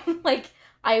 I'm like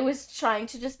I was trying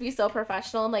to just be so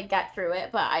professional and like get through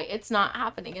it, but it's not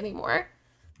happening anymore.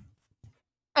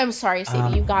 I'm sorry,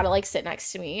 Sadie. You Um, gotta like sit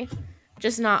next to me.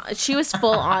 Just not. She was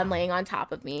full on laying on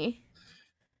top of me.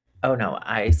 oh no,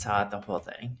 I saw the whole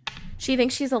thing. She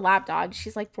thinks she's a lap dog.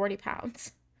 She's like 40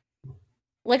 pounds.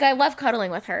 Like I love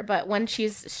cuddling with her, but when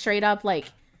she's straight up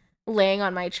like laying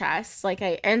on my chest, like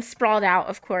I and sprawled out,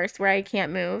 of course, where I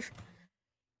can't move.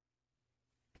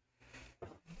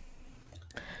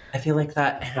 I feel like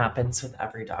that happens with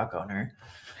every dog owner.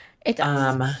 It does.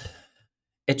 Um,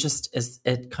 it just is,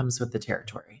 it comes with the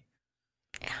territory.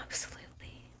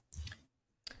 Absolutely.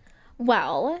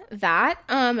 Well, that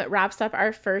wraps up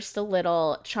our first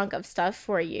little chunk of stuff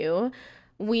for you.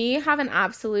 We have an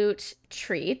absolute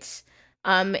treat.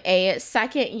 A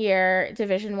second year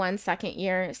Division 1 second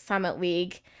year Summit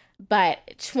League, but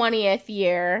 20th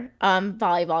year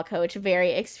volleyball coach,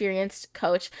 very experienced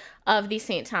coach of the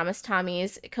St. Thomas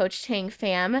Tommies, Coach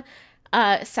Pham,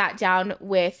 sat down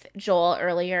with Joel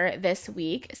earlier this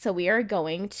week. So we are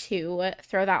going to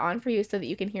throw that on for you so that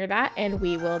you can hear that, and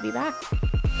we will be back.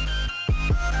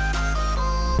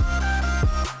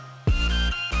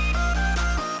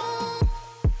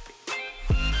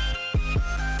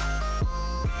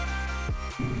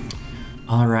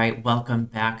 All right, welcome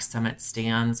back, Summit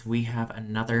Stands. We have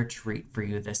another treat for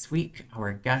you this week.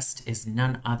 Our guest is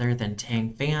none other than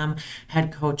Tang Pham,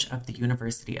 head coach of the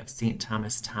University of St.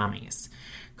 Thomas Tommies.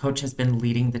 Coach has been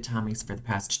leading the Tommies for the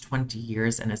past 20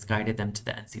 years and has guided them to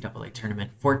the NCAA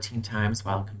tournament 14 times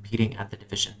while competing at the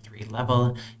Division III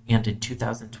level. And in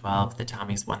 2012, the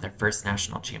Tommies won their first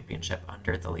national championship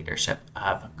under the leadership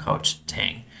of Coach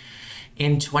Tang.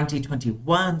 In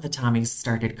 2021, the Tommies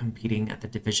started competing at the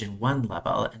Division I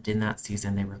level, and in that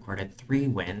season they recorded 3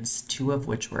 wins, 2 of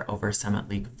which were over Summit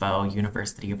League foe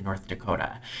University of North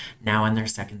Dakota. Now in their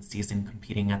second season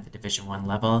competing at the Division I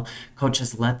level, Coach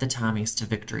has led the Tommies to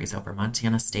victories over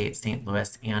Montana State, St.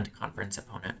 Louis, and conference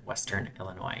opponent Western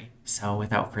Illinois. So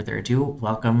without further ado,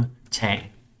 welcome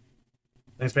Tang.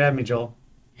 Thanks for having me, Joel.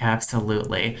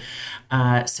 Absolutely.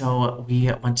 So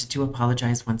we wanted to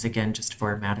apologize once again just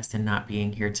for Madison not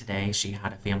being here today. She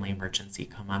had a family emergency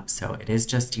come up, so it is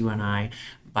just you and I,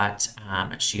 but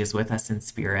she is with us in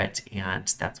spirit, and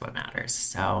that's what matters.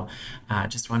 So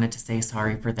just wanted to say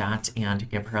sorry for that and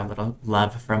give her a little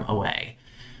love from away.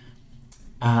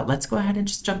 Let's go ahead and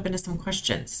just jump into some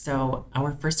questions. So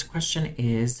our first question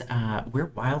is,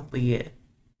 we're wildly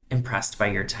impressed by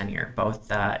your tenure,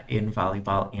 both in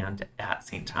volleyball and at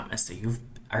St. Thomas. So you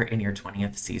are in your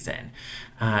 20th season.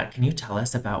 Can you tell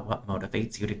us about what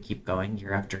motivates you to keep going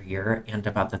year after year and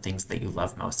about the things that you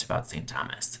love most about St.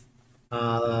 Thomas?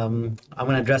 I'm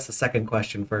going to address the second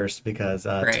question first because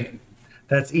Great.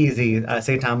 that's easy.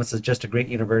 St. Thomas is just a great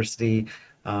university.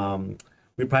 Um,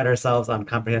 we pride ourselves on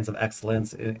comprehensive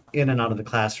excellence in and out of the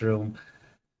classroom.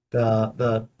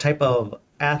 The type of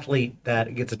athlete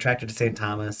that gets attracted to St.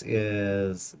 Thomas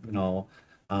is,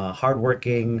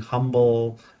 hardworking,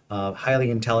 humble, highly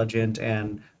intelligent,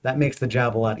 and that makes the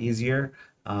job a lot easier.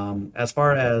 As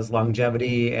far as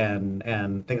longevity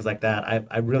and things like that,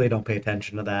 I really don't pay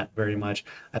attention to that very much.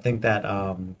 I think that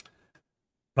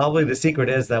probably the secret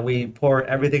is that we pour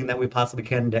everything that we possibly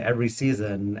can into every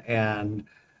season, and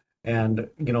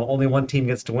only one team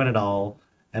gets to win it all.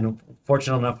 And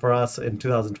fortunate enough for us in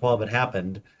 2012 it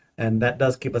happened, and that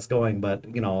does keep us going. But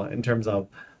in terms of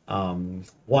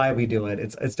why we do it,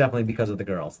 it's definitely because of the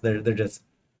girls. They're just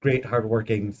great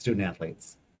hardworking student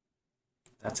athletes.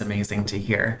 That's amazing to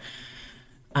hear.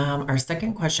 Our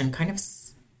second question, kind of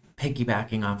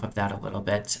piggybacking off of that a little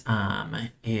bit,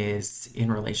 is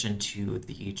in relation to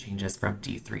the changes from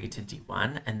D3 to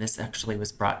D1. And this actually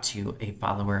was brought to a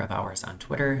follower of ours on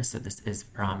Twitter. So this is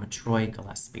from Troy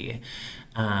Gillespie.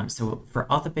 So for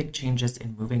all the big changes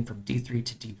in moving from D3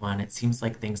 to D1, it seems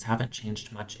like things haven't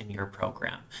changed much in your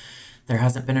program. There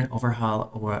hasn't been an overhaul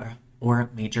or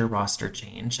major roster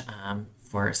change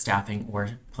for staffing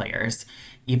or players,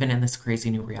 even in this crazy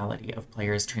new reality of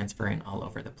players transferring all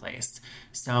over the place.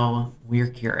 So we're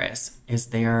curious, is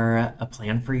there a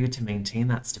plan for you to maintain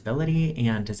that stability?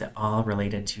 And is it all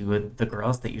related to the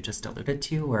girls that you just alluded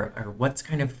to, or what's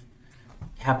kind of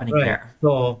happening Right. there?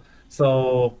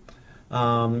 So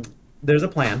Um, there's a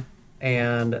plan,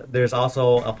 and there's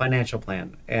also a financial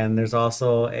plan, and there's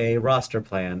also a roster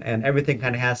plan, and everything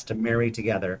kind of has to marry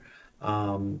together.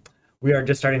 Um, we are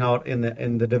just starting out in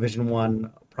the Division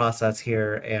One process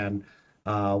here, and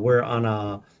we're on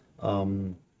a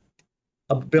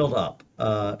build up.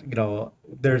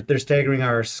 They're staggering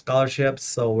our scholarships,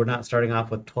 so we're not starting off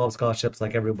with 12 scholarships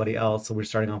like everybody else. So we're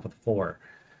starting off with four.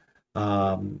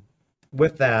 Um,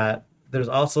 with that, there's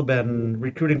also been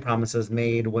recruiting promises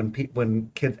made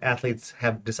when kids athletes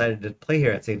have decided to play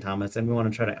here at St. Thomas, and we want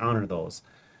to try to honor those.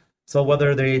 So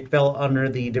whether they fell under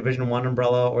the Division One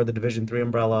umbrella or the Division Three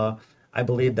umbrella, I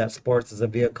believe that sports is a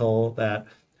vehicle that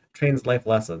trains life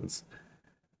lessons.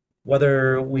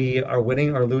 Whether we are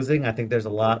winning or losing, I think there's a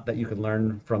lot that you can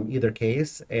learn from either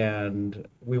case, and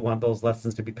we want those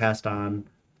lessons to be passed on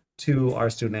to our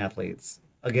student athletes.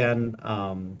 Again,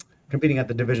 competing at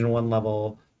the Division One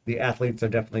level, the athletes are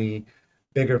definitely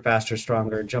bigger, faster,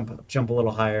 stronger, jump a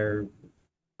little higher,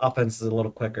 offense is a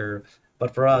little quicker.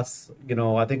 But for us,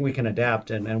 I think we can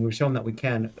adapt, and we've shown that we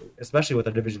can, especially with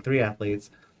our Division Three athletes.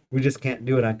 We just can't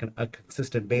do it on a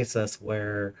consistent basis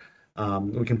where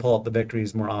we can pull out the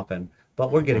victories more often.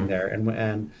 But we're getting Mhm. there,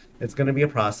 and it's going to be a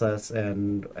process,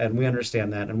 and we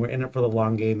understand that, and we're in it for the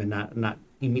long game and not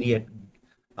immediate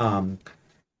um,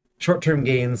 short-term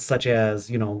gains such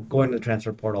as going to the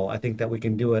transfer portal. I think that we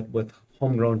can do it with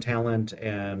homegrown talent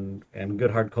and good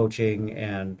hard coaching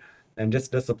and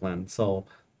just discipline. So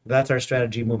that's our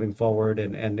strategy moving forward.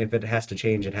 And if it has to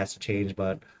change, it has to change.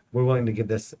 But we're willing to give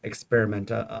this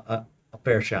experiment a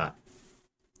fair shot.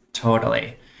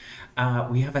 Totally.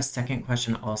 We have a second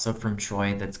question also from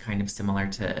Troy that's kind of similar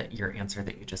to your answer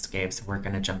that you just gave. So we're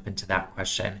going to jump into that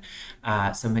question.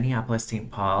 So Minneapolis,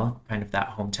 St. Paul, kind of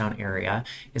that hometown area,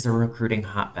 is a recruiting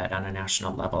hotbed on a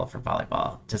national level for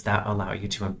volleyball. Does that allow you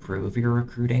to improve your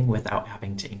recruiting without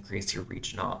having to increase your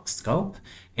regional scope?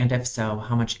 And if so,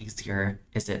 how much easier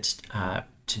is it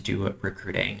to do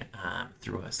recruiting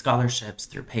through scholarships,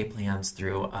 through pay plans,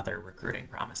 through other recruiting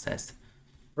promises?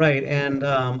 Right. And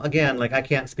again, like I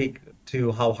can't speak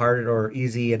to how hard or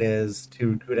easy it is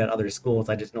to recruit at other schools.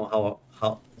 I just know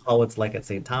how it's like at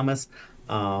St. Thomas.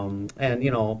 And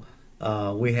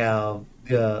we have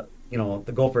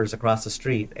the Gophers across the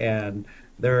street, and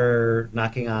they're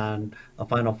knocking on a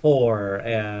Final Four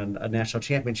and a national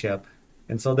championship.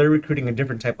 And so they're recruiting a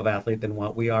different type of athlete than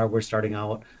what we are. We're starting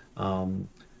out. Um,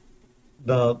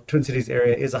 the Twin Cities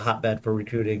area is a hotbed for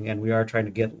recruiting, and we are trying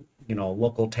to get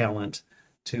local talent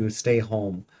to stay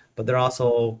home. But there are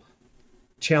also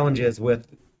challenges with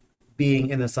being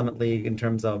in the Summit League in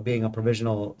terms of being a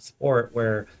provisional sport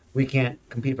where we can't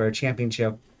compete for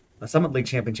a Summit League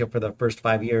championship for the first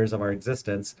 5 years of our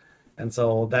existence. And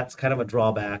so that's kind of a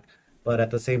drawback. But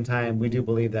at the same time, we do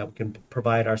believe that we can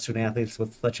provide our student athletes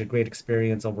with such a great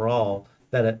experience overall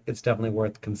that it's definitely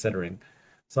worth considering.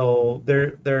 So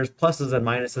there's pluses and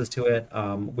minuses to it.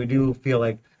 We do feel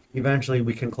like eventually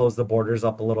we can close the borders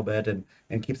up a little bit and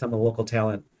keep some of the local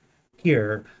talent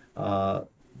here. Uh,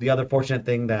 the other fortunate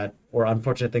thing or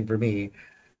unfortunate thing for me,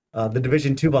 the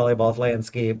Division Two volleyball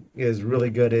landscape is really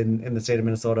good in the state of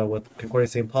Minnesota, with Concordia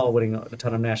St. Paul winning a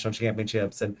ton of national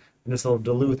championships, and Minnesota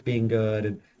Duluth being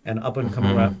good, and up and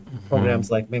coming Mm-hmm, mm-hmm. programs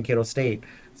like Mankato State.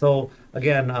 So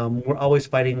again, we're always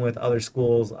fighting with other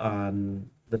schools on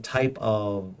the type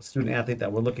of student athlete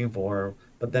that we're looking for.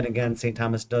 But then again, St.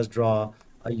 Thomas does draw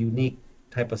a unique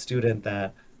type of student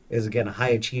that is again high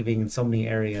achieving in so many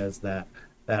areas that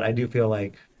I do feel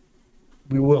like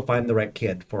we will find the right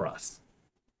kid for us.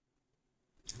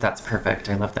 That's perfect.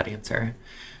 I love that answer.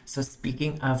 So,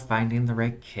 speaking of finding the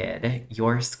right kid,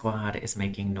 your squad is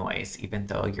making noise, even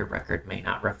though your record may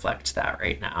not reflect that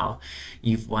right now.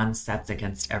 You've won sets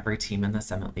against every team in the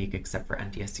Summit League except for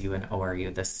NDSU and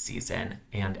ORU this season.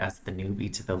 And as the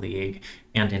newbie to the league,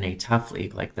 and in a tough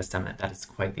league like the Summit, that is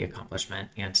quite the accomplishment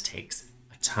and takes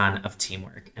a ton of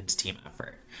teamwork and team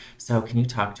effort. So, can you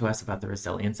talk to us about the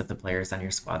resilience of the players on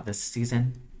your squad this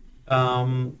season?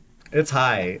 Um, it's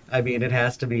high. I mean, it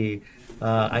has to be.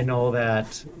 I know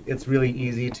that it's really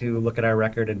easy to look at our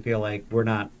record and feel like we're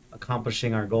not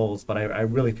accomplishing our goals, but I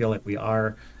really feel like we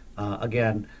are.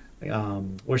 Again,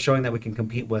 we're showing that we can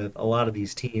compete with a lot of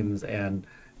these teams, and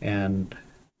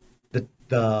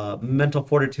the mental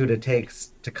fortitude it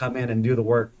takes to come in and do the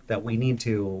work that we need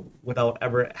to without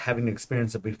ever having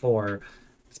experienced it before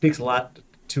speaks a lot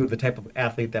to the type of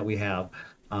athlete that we have.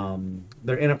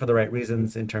 They're in it for the right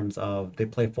reasons in terms of they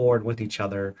play forward with each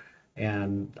other,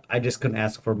 and I just couldn't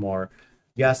ask for more.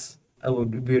 Yes, it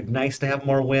would be nice to have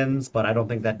more wins, but I don't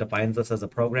think that defines us as a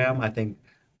program. I think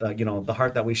the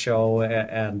heart that we show,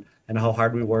 and how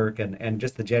hard we work, and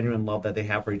just the genuine love that they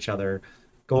have for each other.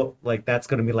 Go like that's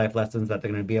going to be life lessons that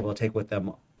they're going to be able to take with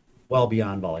them well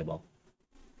beyond volleyball.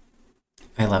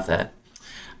 I love that.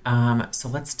 So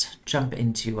let's jump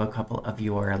into a couple of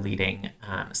your leading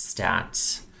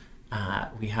stats.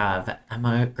 We have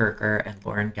Emma Gerker and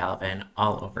Lauren Galvin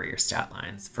all over your stat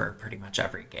lines for pretty much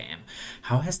every game.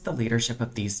 How has the leadership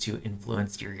of these two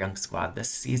influenced your young squad this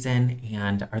season?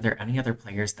 And are there any other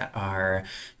players that are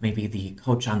maybe the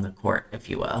coach on the court, if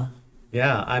you will?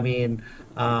 Yeah, I mean,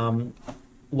 um,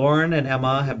 Lauren and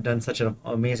Emma have done such an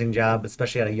amazing job,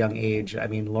 especially at a young age. I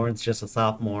mean, Lauren's just a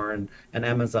sophomore, and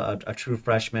Emma's a true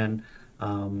freshman.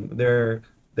 They're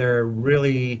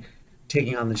really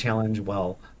taking on the challenge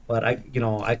well. But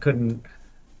I couldn't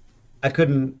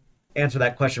answer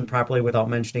that question properly without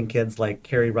mentioning kids like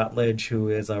Carrie Rutledge, who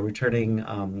is a returning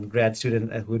grad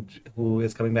student who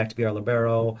is coming back to be our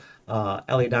libero.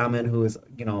 Ellie Dahman, who is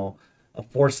a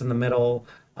force in the middle.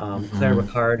 Claire Hmm.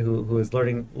 Ricard, who is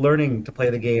learning to play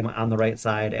the game on the right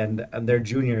side, and they're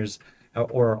juniors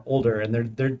or older, and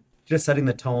they're just setting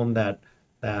the tone that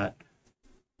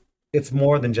it's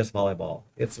more than just volleyball.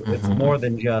 It's Hmm. more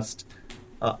than just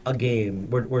a game.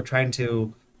 We're trying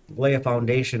to lay a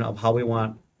foundation of how we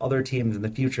want other teams in the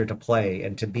future to play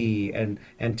and to be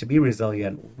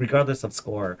resilient, regardless of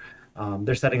score.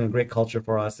 They're setting a great culture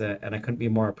for us, and I couldn't be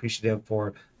more appreciative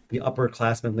for the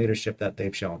upperclassmen leadership that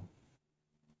they've shown.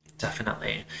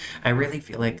 Definitely. I really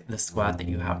feel like the squad that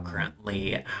you have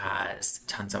currently has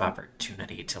tons of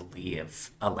opportunity to leave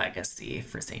a legacy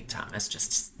for St. Thomas.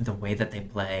 Just the way that they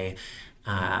play,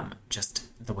 just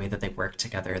the way that they work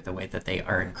together, the way that they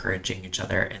are encouraging each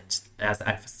other. And as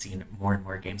I've seen more and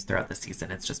more games throughout the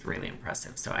season, it's just really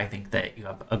impressive. So I think that you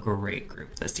have a great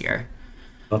group this year.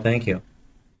 Well, thank you.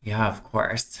 Yeah, of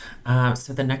course.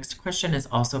 So the next question is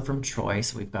also from Troy.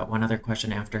 So we've got one other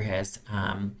question after his.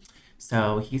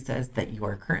 So he says that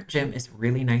your current gym is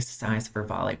really nice size for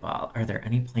volleyball. Are there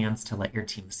any plans to let your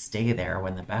team stay there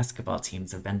when the basketball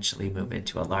teams eventually move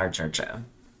into a larger gym?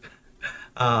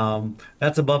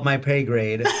 That's above my pay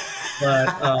grade, but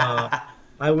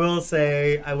I will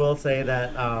say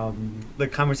that the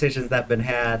conversations that have been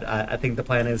had, I think the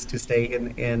plan is to stay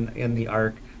in the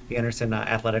ARC, the Anderson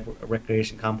Athletic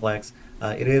Recreation Complex.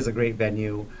 It is a great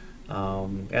venue.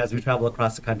 As we travel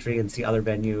across the country and see other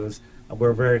venues,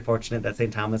 we're very fortunate that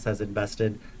St. Thomas has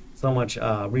invested so much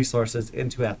resources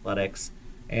into athletics,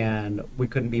 and we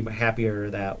couldn't be happier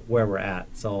that where we're at.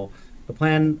 So the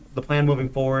plan moving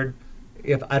forward,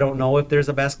 if I don't know if there's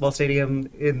a basketball stadium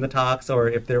in the talks or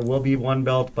if there will be one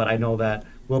built, but I know that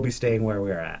we'll be staying where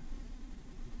we're at.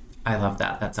 I love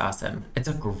that. That's awesome. It's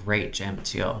a great gym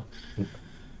too.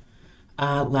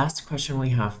 Last question we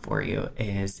have for you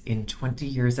is in 20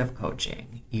 years of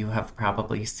coaching, you have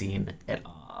probably seen it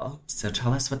all. So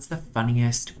tell us what's the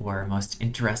funniest or most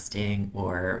interesting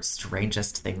or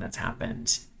strangest thing that's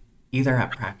happened, either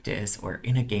at practice or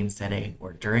in a game setting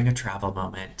or during a travel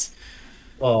moment.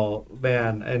 Oh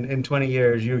man, and in 20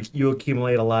 years you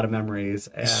accumulate a lot of memories,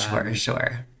 Sure, and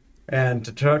sure.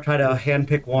 to try to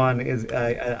handpick one is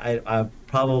I'll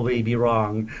probably be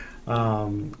wrong.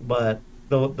 But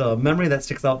the memory that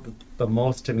sticks out the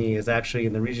most to me is actually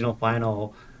in the regional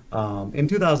final in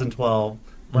 2012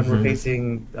 when we're Mm-hmm.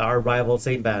 facing our rival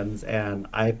St. Ben's, and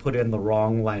I put in the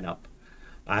wrong lineup.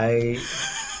 I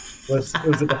it was at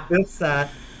the fifth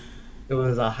set. It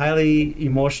was a highly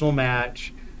emotional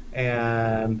match,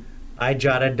 and I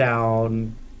jotted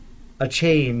down a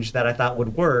change that I thought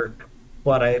would work,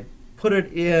 but I put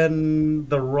it in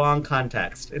the wrong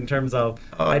context in terms of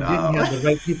Oh I didn't no. have the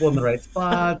right people in the right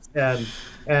spots, and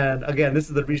again, this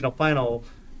is the regional final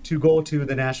to go to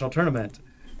the national tournament,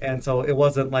 and so it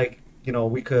wasn't like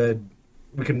we could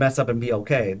mess up and be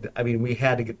okay. I mean, we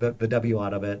had to get the W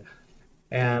out of it,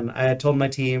 and I had told my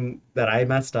team that I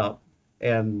messed up,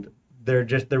 and their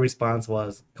response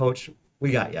was, "Coach,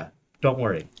 we got you. Don't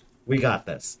worry, we got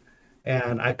this."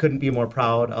 And I couldn't be more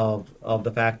proud of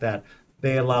the fact that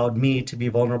they allowed me to be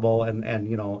vulnerable and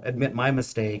admit my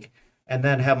mistake, and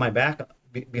then have my back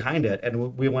behind it.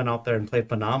 And we went out there and played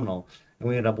phenomenal, and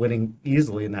we ended up winning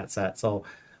easily in that set. So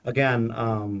again,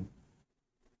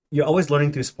 you're always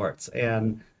learning through sports,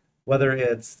 and whether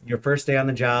it's your first day on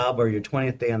the job or your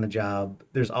 20th day on the job,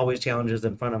 there's always challenges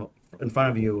in front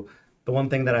of you. The one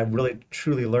thing that I've really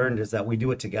truly learned is that we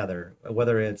do it together,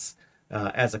 whether it's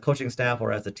as a coaching staff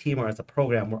or as a team or as a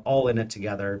program. We're all in it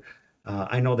together.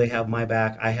 I know they have my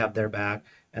back, I have their back,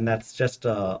 and that's just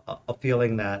a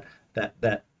feeling that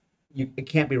it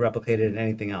can't be replicated in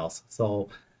anything else. So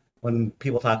when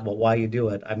people talk about why you do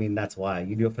it, I mean that's why.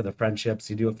 You do it for the friendships,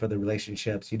 you do it for the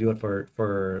relationships, you do it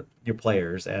for your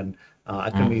players, and I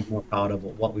couldn't be Mm, more proud of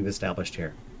what we've established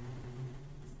here.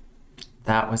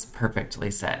 that was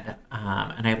perfectly said.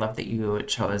 And I love that you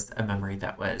chose a memory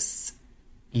that was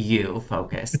you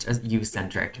focused, you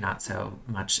centric, not so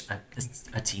much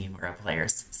a team or a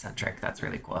players centric. That's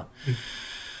really cool.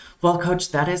 Well,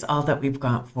 Coach, that is all that we've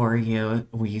got for you.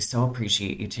 We so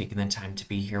appreciate you taking the time to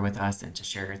be here with us and to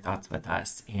share your thoughts with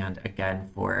us. And again,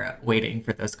 for waiting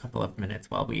for those couple of minutes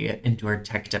while we endured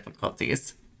tech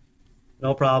difficulties.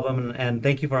 No problem, and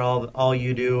thank you for all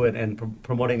you do and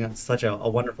promoting such a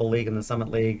wonderful league in the Summit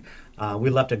League. We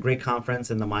left a great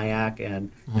conference in the MIAC, and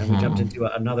we jumped Mhm. into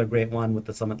another great one with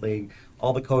the Summit League.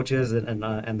 All the coaches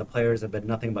and the players have been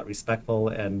nothing but respectful,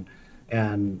 and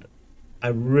I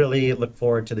really look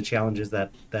forward to the challenges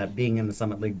that being in the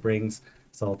Summit League brings.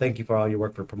 So thank you for all your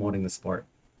work for promoting the sport.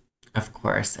 Of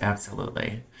course,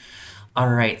 absolutely. All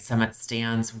right, Summit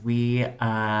stands. We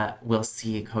will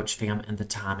see Coach Pham and the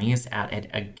Tommies at it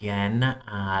again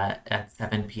at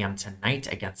 7 p.m. tonight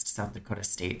against South Dakota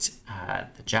State,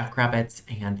 the Jackrabbits,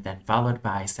 and then followed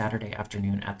by Saturday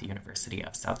afternoon at the University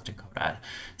of South Dakota.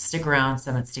 Stick around,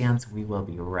 Summit stands. We will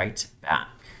be right back.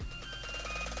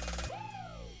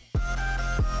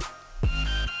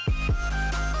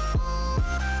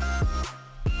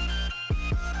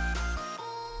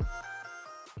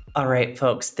 All right,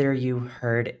 folks, there you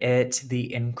heard it.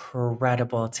 The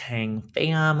incredible Tang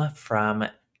Pham from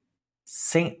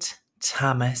St.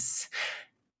 Thomas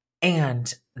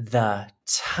and the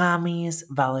Tommy's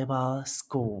volleyball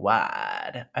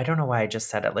squad. I don't know why I just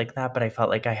said it like that, but I felt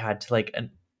like I had to like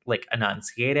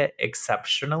enunciate it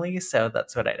exceptionally, so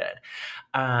that's what I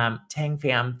did. Tang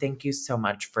Fam, thank you so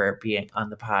much for being on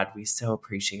the pod. We so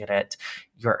appreciate it.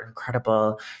 You're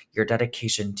incredible. Your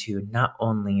dedication to not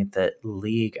only the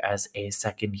league as a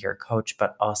second year coach,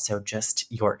 but also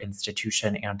just your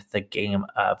institution and the game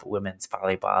of women's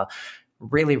volleyball.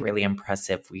 Really, really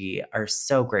impressive. We are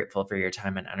so grateful for your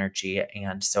time and energy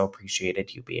and so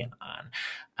appreciated you being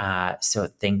on. So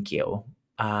thank you.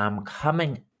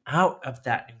 Coming out of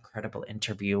that incredible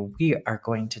interview, we are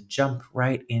going to jump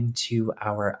right into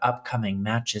our upcoming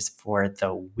matches for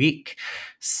the week.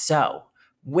 So,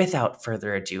 without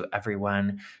further ado,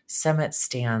 everyone, Summit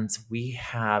stands. We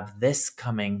have this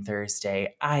coming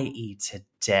Thursday, i.e.,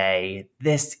 today,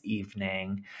 this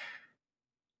evening,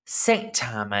 St.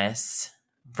 Thomas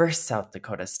versus South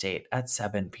Dakota State at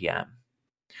 7 p.m.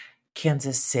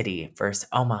 Kansas City versus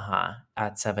Omaha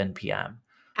at 7 p.m.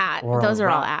 At Or those are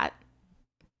all Rock. at.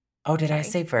 Oh, did I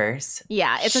Sorry. say verse?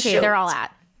 Yeah, it's okay. They're all Shoot.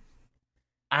 at.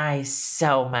 I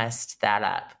so messed that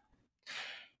up.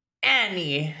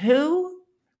 Anywho,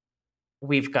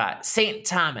 we've got St.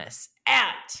 Thomas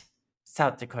at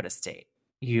South Dakota State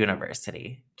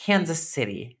University, Kansas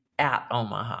City at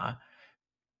Omaha,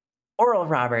 Oral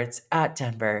Roberts at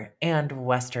Denver, and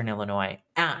Western Illinois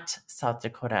at South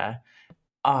Dakota,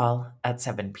 all at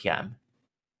 7 p.m.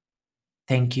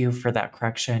 Thank you for that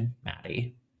correction,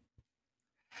 Maddie.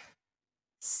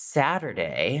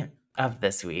 Saturday of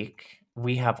this week,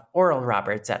 we have Oral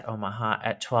Roberts at Omaha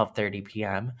at 12:30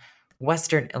 p.m.,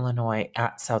 Western Illinois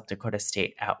at South Dakota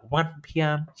State at 1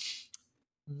 p.m.,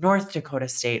 North Dakota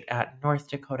State at North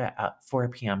Dakota at 4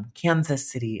 p.m., Kansas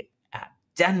City at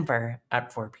Denver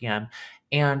at 4 p.m.,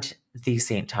 and the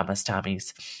St. Thomas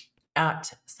Tommies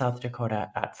at South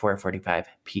Dakota at 4:45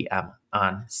 p.m.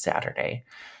 on Saturday.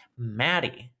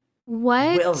 Maddie,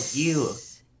 will you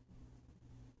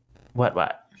What?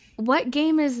 what? What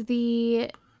game is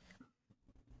the?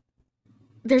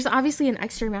 There's obviously an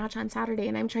extra match on Saturday,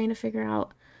 and I'm trying to figure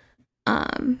out.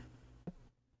 Um,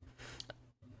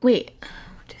 wait.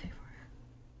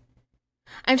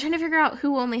 I'm trying to figure out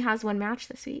who only has one match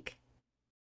this week.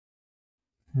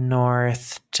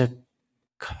 North Yes.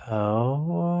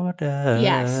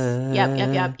 Yep. Yep.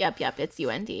 Dakota. Yep. Yep. Yep. It's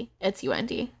UND. It's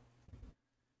UND and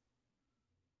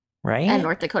Right?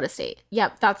 North Dakota State.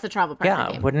 Yep. That's the travel partner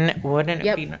Yeah, game. wouldn't it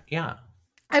Yep. be yeah.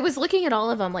 I was looking at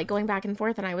all of them, like going back and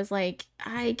forth, and I was like,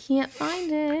 I can't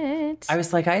find I it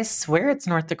was like, I swear it's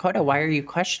North Dakota. Why are you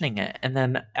questioning it? And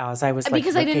then as I was like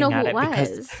because I didn't know looking who at it it,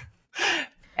 because was.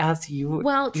 as you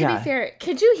Well, to be yeah. fair,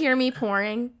 could you hear me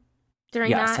pouring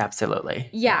during Yes, that? absolutely.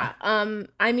 Yeah.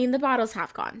 I mean the bottle's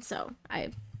half gone, so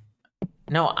I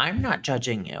No, I'm not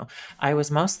judging you. I was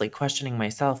mostly questioning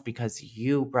myself because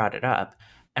you brought it up.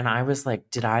 And I was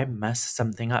like, did I mess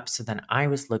something up? So then I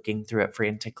was looking through it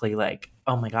frantically, like,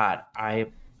 oh my God, I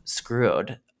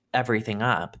screwed everything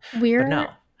up. But we're no,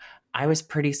 I was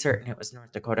pretty certain it was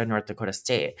North Dakota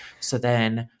State. So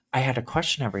then I had to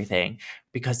question everything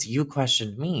because you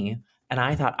questioned me. and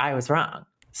I thought I was wrong.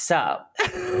 So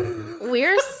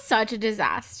We're such a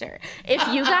disaster. If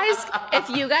you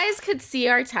guys could see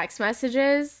our text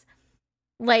messages,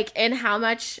 like, and how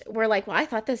much we're like, well, I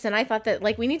thought this and I thought that,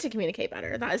 like, we need to communicate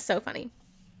better. That is so funny.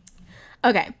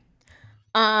 Okay.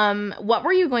 What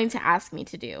were you going to ask me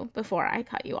to do before I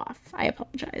cut you off? I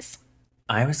apologize.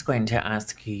 I was going to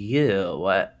ask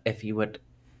you if you would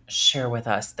share with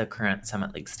us the current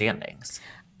Summit League standings.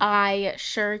 I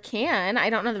sure can. I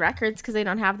don't know the records because I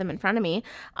don't have them in front of me.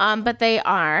 But they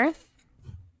are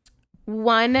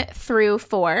 1 through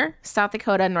 4, South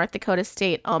Dakota, North Dakota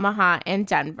State, Omaha, and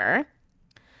Denver.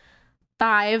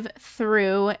 5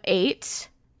 through 8,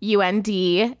 UND,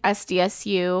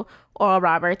 SDSU, Oral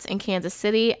Roberts, and Kansas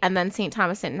City. And then St.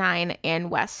 Thomas at 9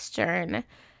 and Western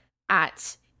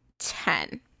at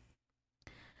 10.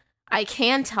 I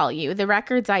can tell you the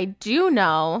records I do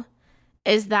know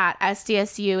is that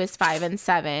SDSU is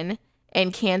 5-7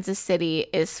 and Kansas City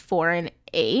is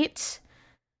 4-8.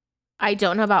 I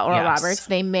don't know about Oral Roberts.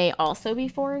 They may also be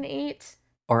 4-8.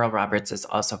 Oral Roberts is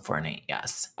also 4-8,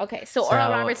 yes. Okay, so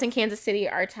Oral Roberts and Kansas City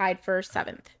are tied for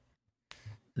 7th.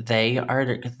 They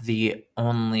are the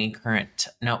only current.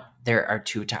 No, there are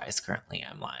 2 ties currently.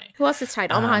 I'm lying. Who else is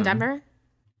tied? Omaha and Denver?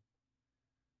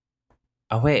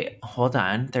 Oh, wait. Hold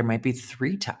on. There might be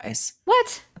 3 ties.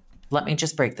 What? Let me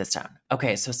just break this down.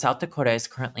 Okay, so South Dakota is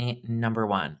currently number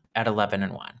 1 at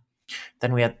 11-1.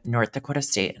 Then we have North Dakota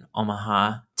State and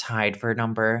Omaha tied for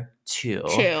number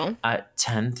 2 at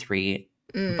 10-3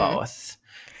 both.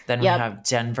 Then we have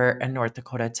Denver and North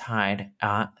Dakota tied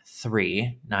at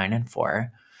 3,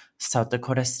 9-4. South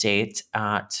Dakota State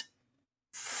at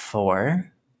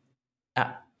 4,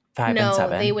 at 5-7. No,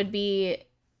 they would be.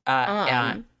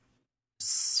 They're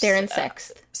in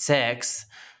 6th. 6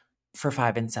 for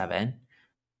 5-7.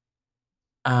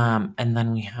 And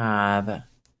then we have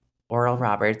Oral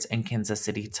Roberts and Kansas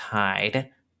City tied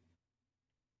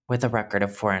with a record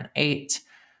of 4-8.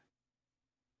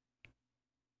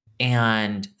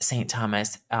 And St.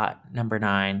 Thomas at number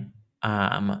 9,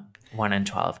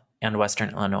 1-12. And Western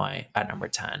Illinois at number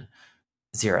 10,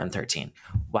 0-13.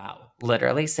 Wow.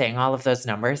 Literally saying all of those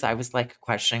numbers, I was like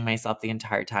questioning myself the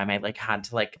entire time. I like had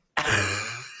to like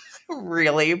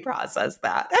really process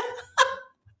that.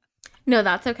 No,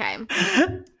 that's okay.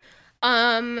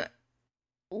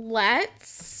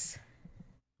 Let's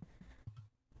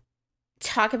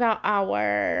talk about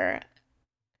our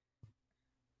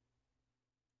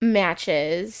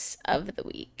matches of the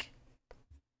week.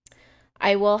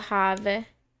 I will have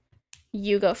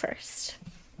you go first.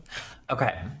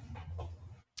 Okay.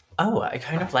 Oh, I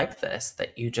kind of like this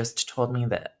that you just told me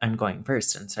that I'm going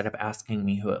first instead of asking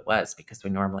me who it was, because we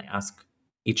normally ask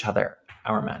each other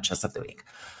our matches of the week.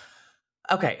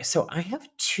 Okay, so I have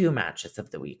 2 matches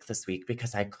of the week this week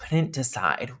because I couldn't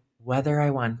decide whether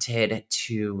I wanted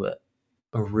to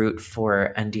root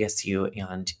for NDSU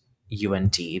and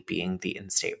UND being the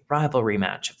in-state rivalry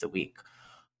match of the week,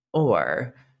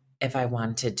 or if I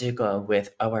wanted to go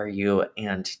with ORU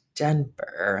and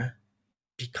Denver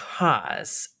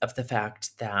because of the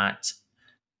fact that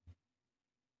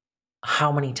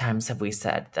how many times have we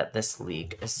said that this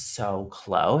league is so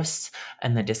close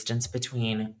and the distance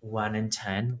between 1 and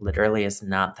 10 literally is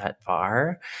not that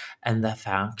far, and the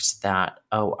fact that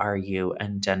ORU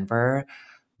and Denver,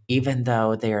 even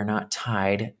though they are not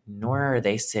tied, nor are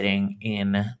they sitting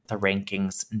in the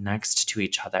rankings next to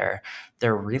each other,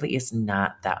 there really is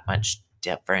not that much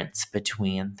difference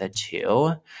between the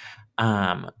two.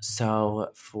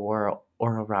 So for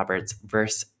Oral Roberts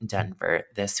versus Denver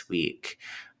this week,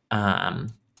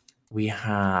 we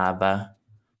have a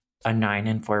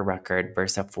 9-4 record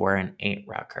versus a 4-8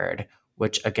 record,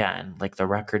 which again, like the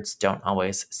records don't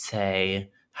always say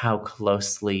how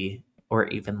closely or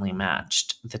evenly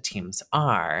matched the teams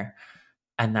are.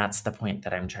 And that's the point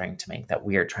that I'm trying to make, that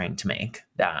we're trying to make,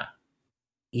 that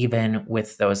even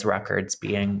with those records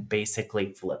being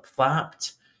basically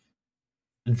flip-flopped,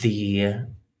 the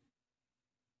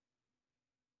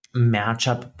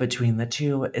matchup between the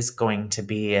two is going to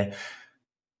be a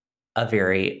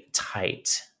very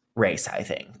tight race, I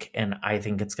think. And I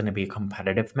think it's going to be a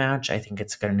competitive match. I think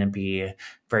it's going to be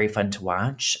very fun to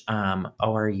watch.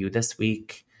 ORU this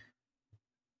week,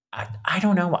 I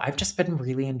don't know. I've just been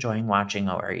really enjoying watching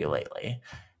ORU lately.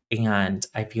 And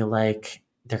I feel like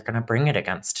they're going to bring it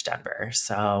against Denver.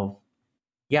 So,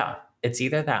 yeah, it's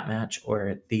either that match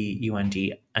or the UND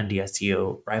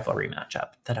NDSU rivalry matchup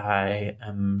that I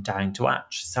am dying to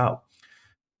watch. So,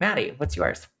 Maddie, what's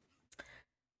yours?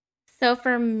 So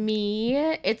for me,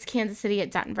 it's Kansas City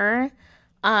at Denver.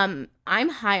 I'm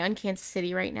high on Kansas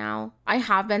City right now. I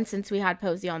have been since we had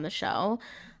Posey on the show.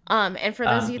 And for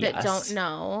those of you that don't Yes.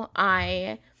 know,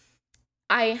 I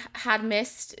had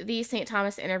missed the St.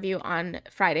 Thomas interview on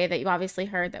Friday that you obviously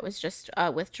heard that was just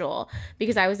with Joel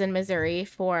because I was in Missouri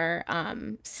for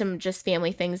some just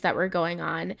family things that were going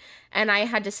on. And I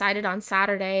had decided on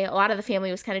Saturday, a lot of the family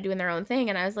was kind of doing their own thing.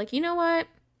 And I was like, you know what?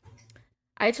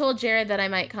 I told Jared that I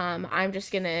might come. I'm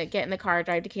just going to get in the car,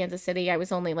 drive to Kansas City. I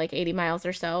was only like 80 miles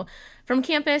or so from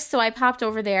campus. So I popped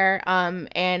over there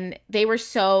and they were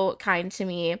so kind to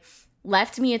me.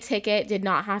 Left me a ticket, did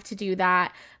not have to do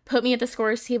that. Put me at the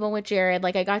scores table with Jared.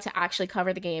 Like I got to actually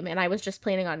cover the game and I was just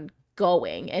planning on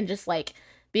going and just like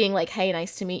being like, hey,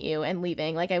 nice to meet you and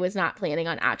leaving. Like I was not planning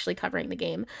on actually covering the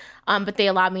game. But they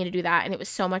allowed me to do that and it was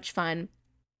so much fun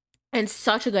and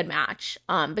such a good match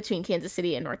between Kansas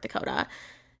City and North Dakota.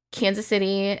 Kansas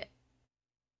City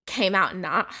came out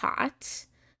not hot.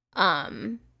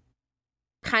 Kind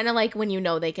of like when you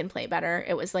know they can play better.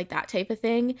 It was like that type of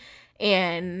thing.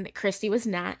 And Christy was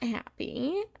not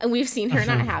happy. And we've seen her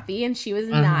not happy, and she was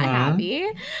not happy.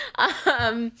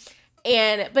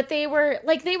 But they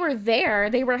were there.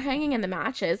 They were hanging in the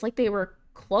matches. Like they were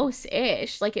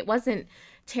close-ish. Like it wasn't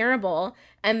terrible.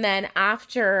 And then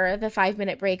after the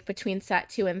 5-minute break between set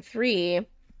 2 and 3,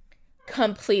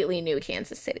 completely new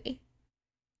Kansas City.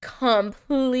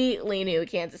 Completely new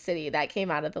Kansas City that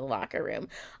came out of the locker room.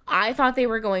 I thought they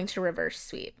were going to reverse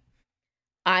sweep.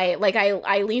 I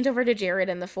leaned over to Jared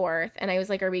in the 4th and I was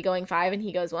like, are we going 5? And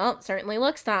he goes, well, it certainly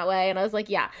looks that way. And I was like,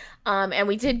 yeah. And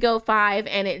we did go 5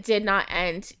 and it did not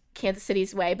end Kansas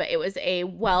City's way, but it was a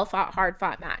well-fought,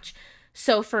 hard-fought match.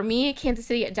 So for me, Kansas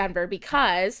City at Denver,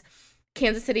 because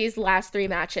Kansas City's last 3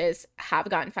 matches have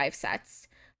gotten 5 sets.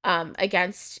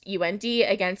 Against UND,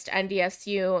 against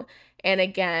NDSU, and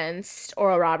against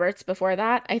Oral Roberts before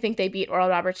that. I think they beat Oral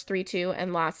Roberts 3-2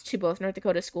 and lost to both North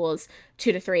Dakota schools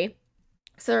 2-3.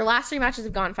 So their last 3 matches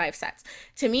have gone 5 sets.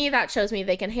 To me, that shows me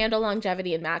they can handle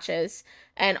longevity in matches.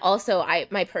 And also,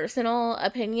 my personal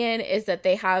opinion is that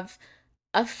they have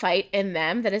a fight in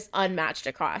them that is unmatched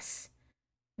across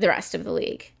the rest of the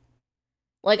league.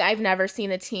 Like, I've never seen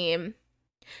a team...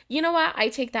 You know what? I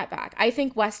take that back. I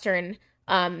think Western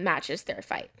matches their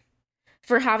fight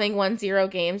for having won 0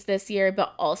 games this year,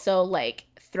 but also like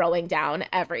throwing down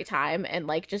every time and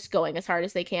like just going as hard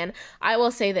as they can. I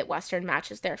will say that Western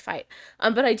matches their fight.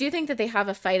 But I do think that they have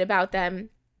a fight about them.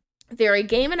 They're a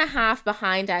game and a half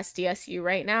behind SDSU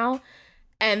right now.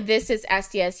 And this is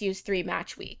SDSU's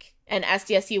 3-match week. And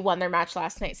SDSU won their match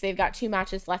last night. So they've got 2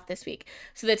 matches left this week.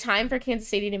 So the time for Kansas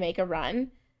City to make a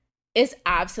run is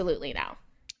absolutely now.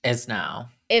 Is now.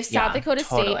 If South Dakota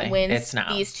totally. State wins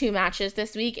these 2 matches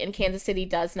this week and Kansas City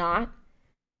does not,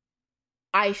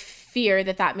 I fear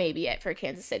that may be it for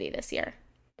Kansas City this year.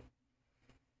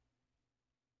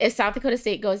 If South Dakota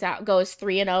State goes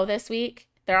 3-0 this week,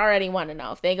 they're already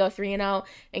 1-0. If they go 3-0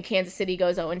 and Kansas City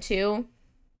goes 0-2,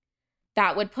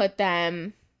 that would put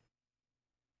them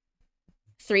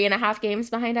 3.5 games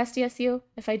behind SDSU,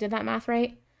 if I did that math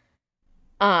right.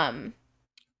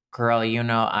 Girl, you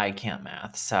know I can't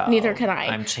math, so neither can I.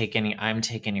 I'm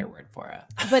taking your word for it.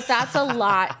 But that's a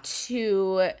lot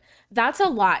to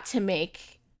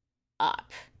make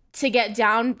up. To get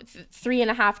down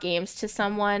 3.5 games to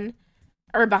someone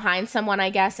or behind someone, I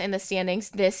guess, in the standings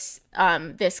this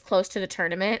close to the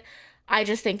tournament. I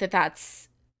just think that's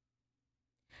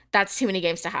too many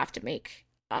games to have to make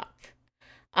up.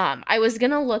 I was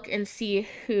gonna look and see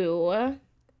who.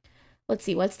 Let's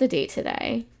see, what's the date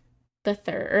today? The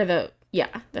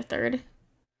 3rd.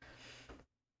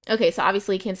 Okay, so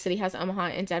obviously Kansas City has Omaha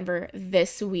and Denver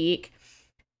this week.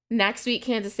 Next week,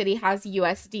 Kansas City has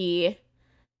USD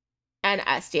and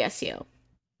SDSU.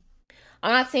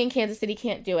 I'm not saying Kansas City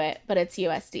can't do it, but it's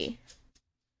USD.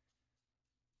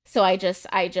 So that's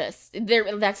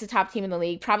the top team in the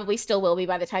league. Probably still will be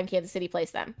by the time Kansas City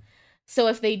plays them. So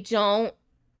if they don't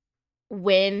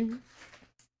win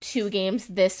 2 games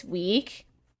this week,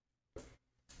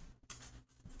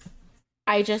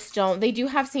 I just don't. They do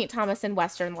have St. Thomas and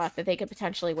Western left that they could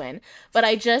potentially win, but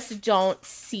I just don't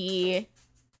see.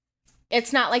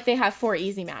 It's not like they have 4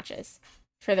 easy matches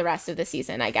for the rest of the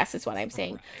season, I guess is what I'm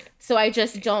saying. Right. So I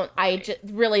just don't.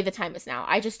 Really, the time is now.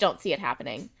 I just don't see it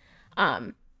happening.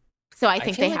 So I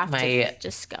think they have to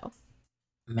just go.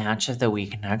 Match of the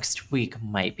week next week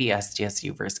might be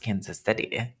SDSU versus Kansas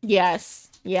City. Yes.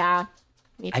 Yeah.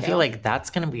 Me too. I feel like that's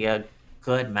going to be a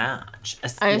good match.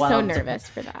 I'm so nervous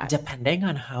for that. Depending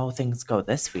on how things go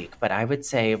this week, but I would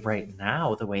say right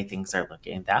now, the way things are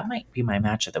looking, that might be my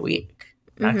match of the week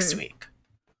next week.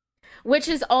 Which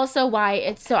is also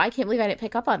why I can't believe I didn't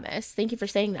pick up on this. Thank you for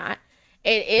saying that.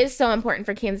 It is so important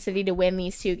for Kansas City to win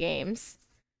these 2 games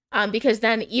Because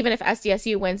then even if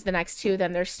SDSU wins the next two,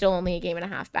 then there's still only a game and a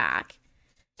half back.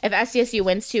 If SDSU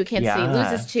wins two, Kansas City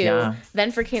loses two, yeah.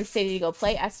 then for Kansas City to go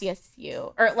play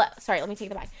SDSU, let me take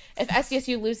that back. If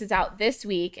SDSU loses out this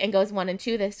week and goes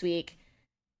 1-2 this week,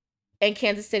 and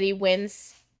Kansas City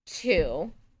wins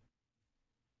two,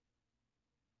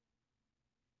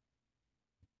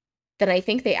 then I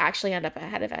think they actually end up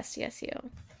ahead of SDSU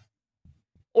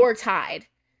or tied.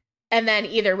 And then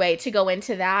either way, to go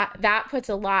into that puts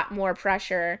a lot more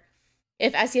pressure.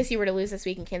 If SDSU were to lose this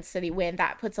week and Kansas City win,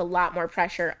 that puts a lot more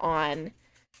pressure on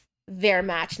their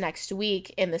match next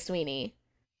week in the Sweeney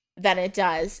than it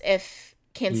does if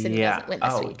Kansas City doesn't win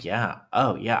this week.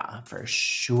 Oh, yeah, for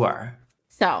sure.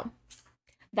 So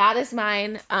that is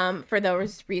mine. For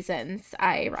those reasons,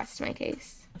 I rest my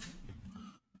case.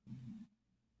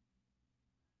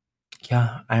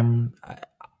 Yeah,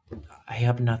 I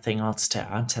have nothing else to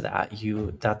add to that.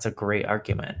 That's a great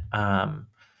argument.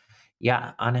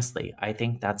 Yeah, honestly, I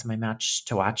think that's my match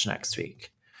to watch next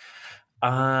week.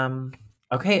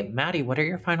 Okay, Maddie, what are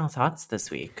your final thoughts this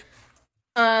week?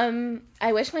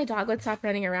 I wish my dog would stop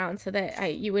running around so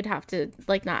that you would have to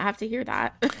not have to hear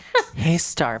that. Hey,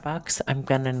 Starbucks, I'm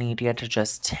gonna need you to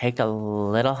just take a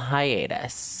little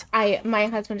hiatus. My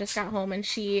husband just got home and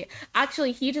he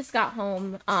just got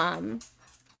home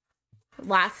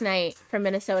last night from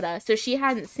Minnesota. So she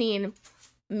hadn't seen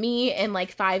me in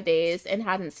 5 days and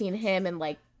hadn't seen him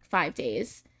in 5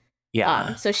 days.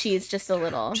 Yeah. So she's just a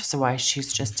little. Just why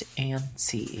she's just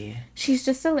antsy. She's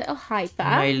just a little hyper.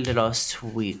 My little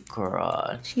sweet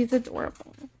girl. She's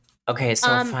adorable. Okay,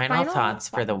 so final thoughts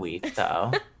for the week,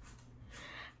 though.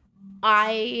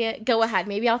 Go ahead.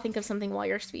 Maybe I'll think of something while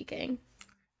you're speaking.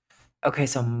 Okay,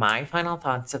 so my final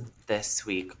thoughts of this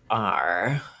week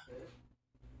are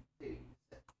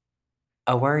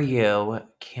ORU,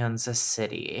 Kansas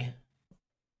City.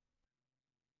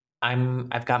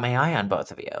 I've got my eye on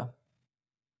both of you.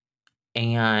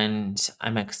 And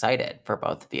I'm excited for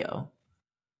both of you.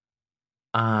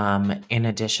 In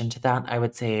addition to that, I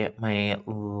would say my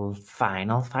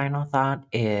final thought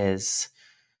is,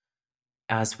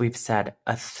 as we've said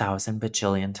 1,000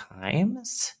 bajillion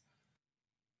times,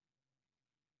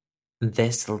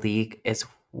 this league is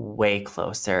way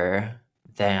closer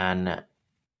than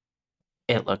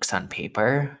it looks on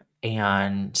paper.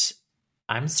 And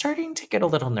I'm starting to get a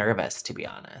little nervous, to be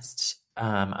honest,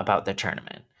 about the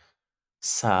tournament.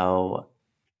 So,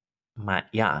 my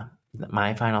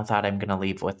final thought, I'm going to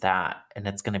leave with that. And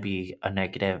it's going to be a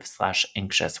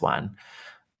negative/anxious one.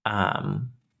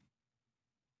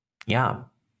 Yeah.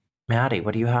 Maddie,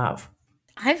 what do you have?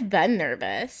 I've been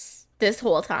nervous this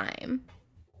whole time.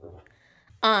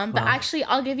 But actually,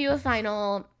 I'll give you a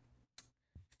final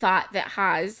thought that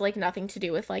has nothing to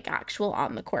do with actual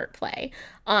on the court play.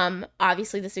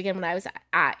 Obviously this weekend when I was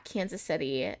at Kansas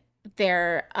City,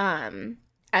 their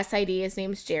SID, his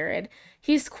name's Jared.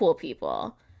 He's cool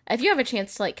people. If you have a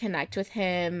chance to connect with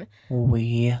him,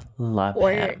 we love him.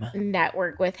 Or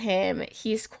network with him,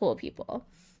 he's cool people.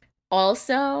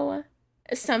 Also,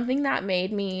 something that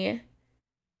made me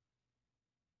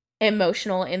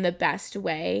emotional in the best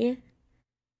way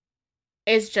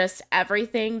is just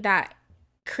everything that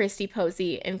Christy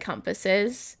Posey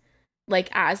encompasses,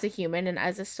 as a human and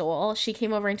as a soul. She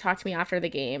came over and talked to me after the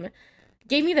game,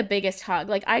 gave me the biggest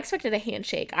hug. I expected a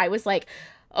handshake. I was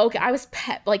okay, I was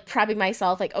prepping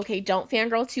myself, okay, don't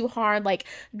fangirl too hard,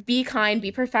 be kind,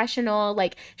 be professional,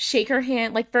 shake her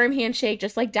hand, firm handshake,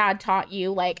 just like dad taught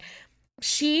you.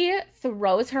 She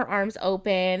throws her arms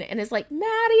open and is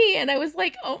Maddie, and I was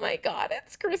oh my god,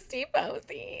 it's Christy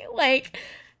Posey.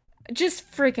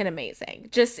 Just freaking amazing.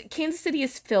 Just Kansas City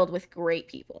is filled with great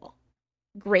people,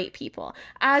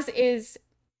 as is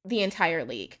the entire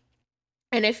league.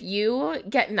 And if you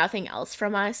get nothing else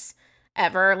from us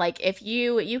ever, if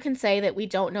you can say that we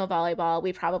don't know volleyball,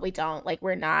 we probably don't.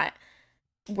 I'm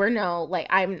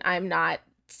not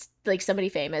somebody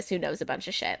famous who knows a bunch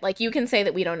of shit. You can say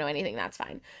that we don't know anything, that's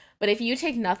fine. But if you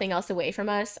take nothing else away from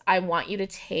us, I want you to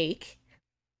take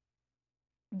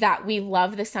that we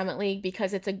love the Summit League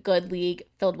because it's a good league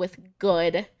filled with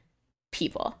good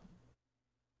people.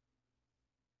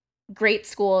 Great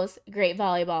schools, great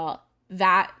volleyball.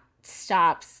 That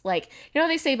stops.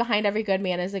 They say behind every good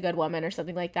man is a good woman or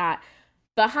something like that.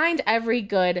 Behind every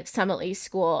good Summit League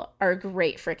school are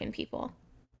great freaking people.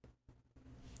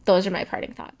 Those are my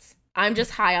parting thoughts. I'm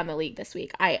just high on the league this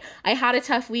week. I had a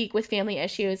tough week with family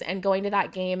issues, and going to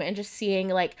that game and just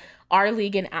seeing our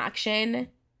league in action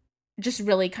just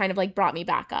really kind of brought me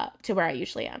back up to where I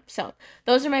usually am. So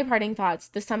those are my parting thoughts.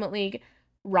 The Summit League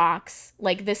rocks.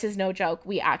 This is no joke.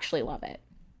 We actually love it.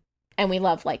 And we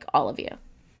love all of you.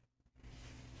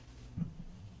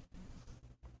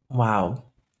 Wow.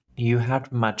 You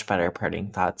had much better parting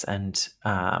thoughts and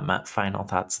final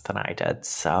thoughts than I did.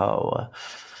 So,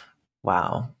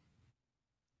 wow.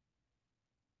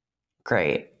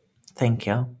 Great. Thank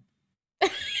you.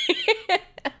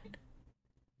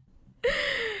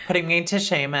 Putting me to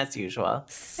shame as usual.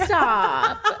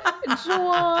 Stop,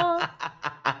 Joel.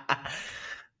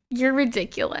 You're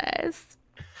ridiculous.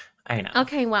 I know.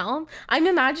 Okay, well, I'm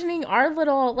imagining our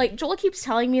little, like, Joel keeps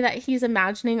telling me that he's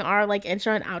imagining our, like,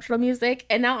 intro and outro music,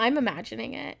 and now I'm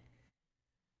imagining it.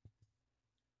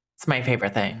 It's my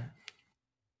favorite thing.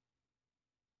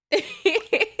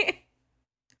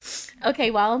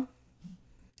 Okay, well,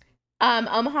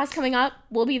 Omaha's coming up.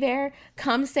 We'll be there.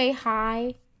 Come say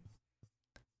hi.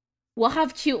 We'll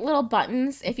have cute little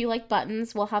buttons. If you like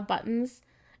buttons, we'll have buttons.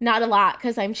 Not a lot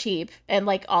because I'm cheap and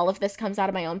like all of this comes out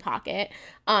of my own pocket.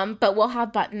 But we'll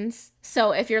have buttons.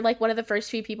 So if you're like one of the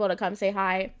first few people to come say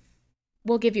hi,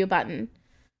 we'll give you a button.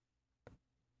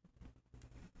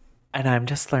 And I'm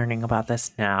just learning about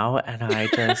this now, and I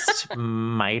just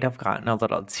might have gotten a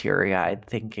little teary-eyed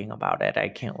thinking about it. I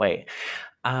can't wait.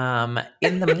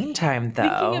 In the meantime, though,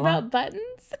 Thinking about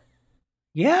buttons?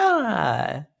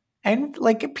 yeah. And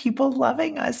like people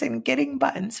loving us and getting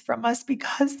buttons from us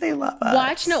because they love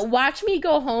us. Watch me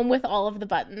go home with all of the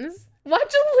buttons.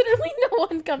 Watch literally no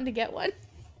one come to get one.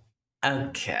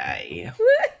 Okay.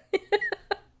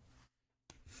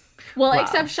 Well,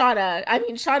 except Shauna. I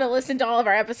mean, Shauna listened to all of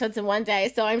our episodes in one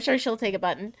day, so I'm sure she'll take a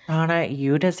button. Shauna,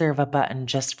 you deserve a button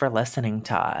just for listening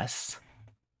to us.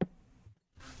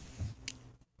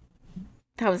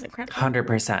 That was incredible.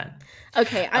 100%.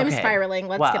 Okay, I'm spiraling.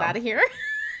 Let's get out of here.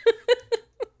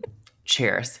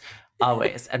 Cheers.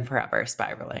 Always and forever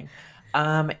spiraling.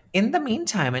 In the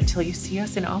meantime, until you see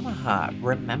us in Omaha,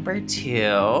 remember to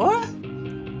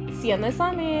See you on the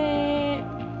summit.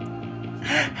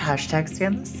 #see you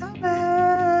on the summit.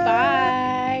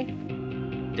 Bye.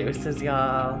 Deuces,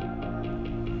 y'all.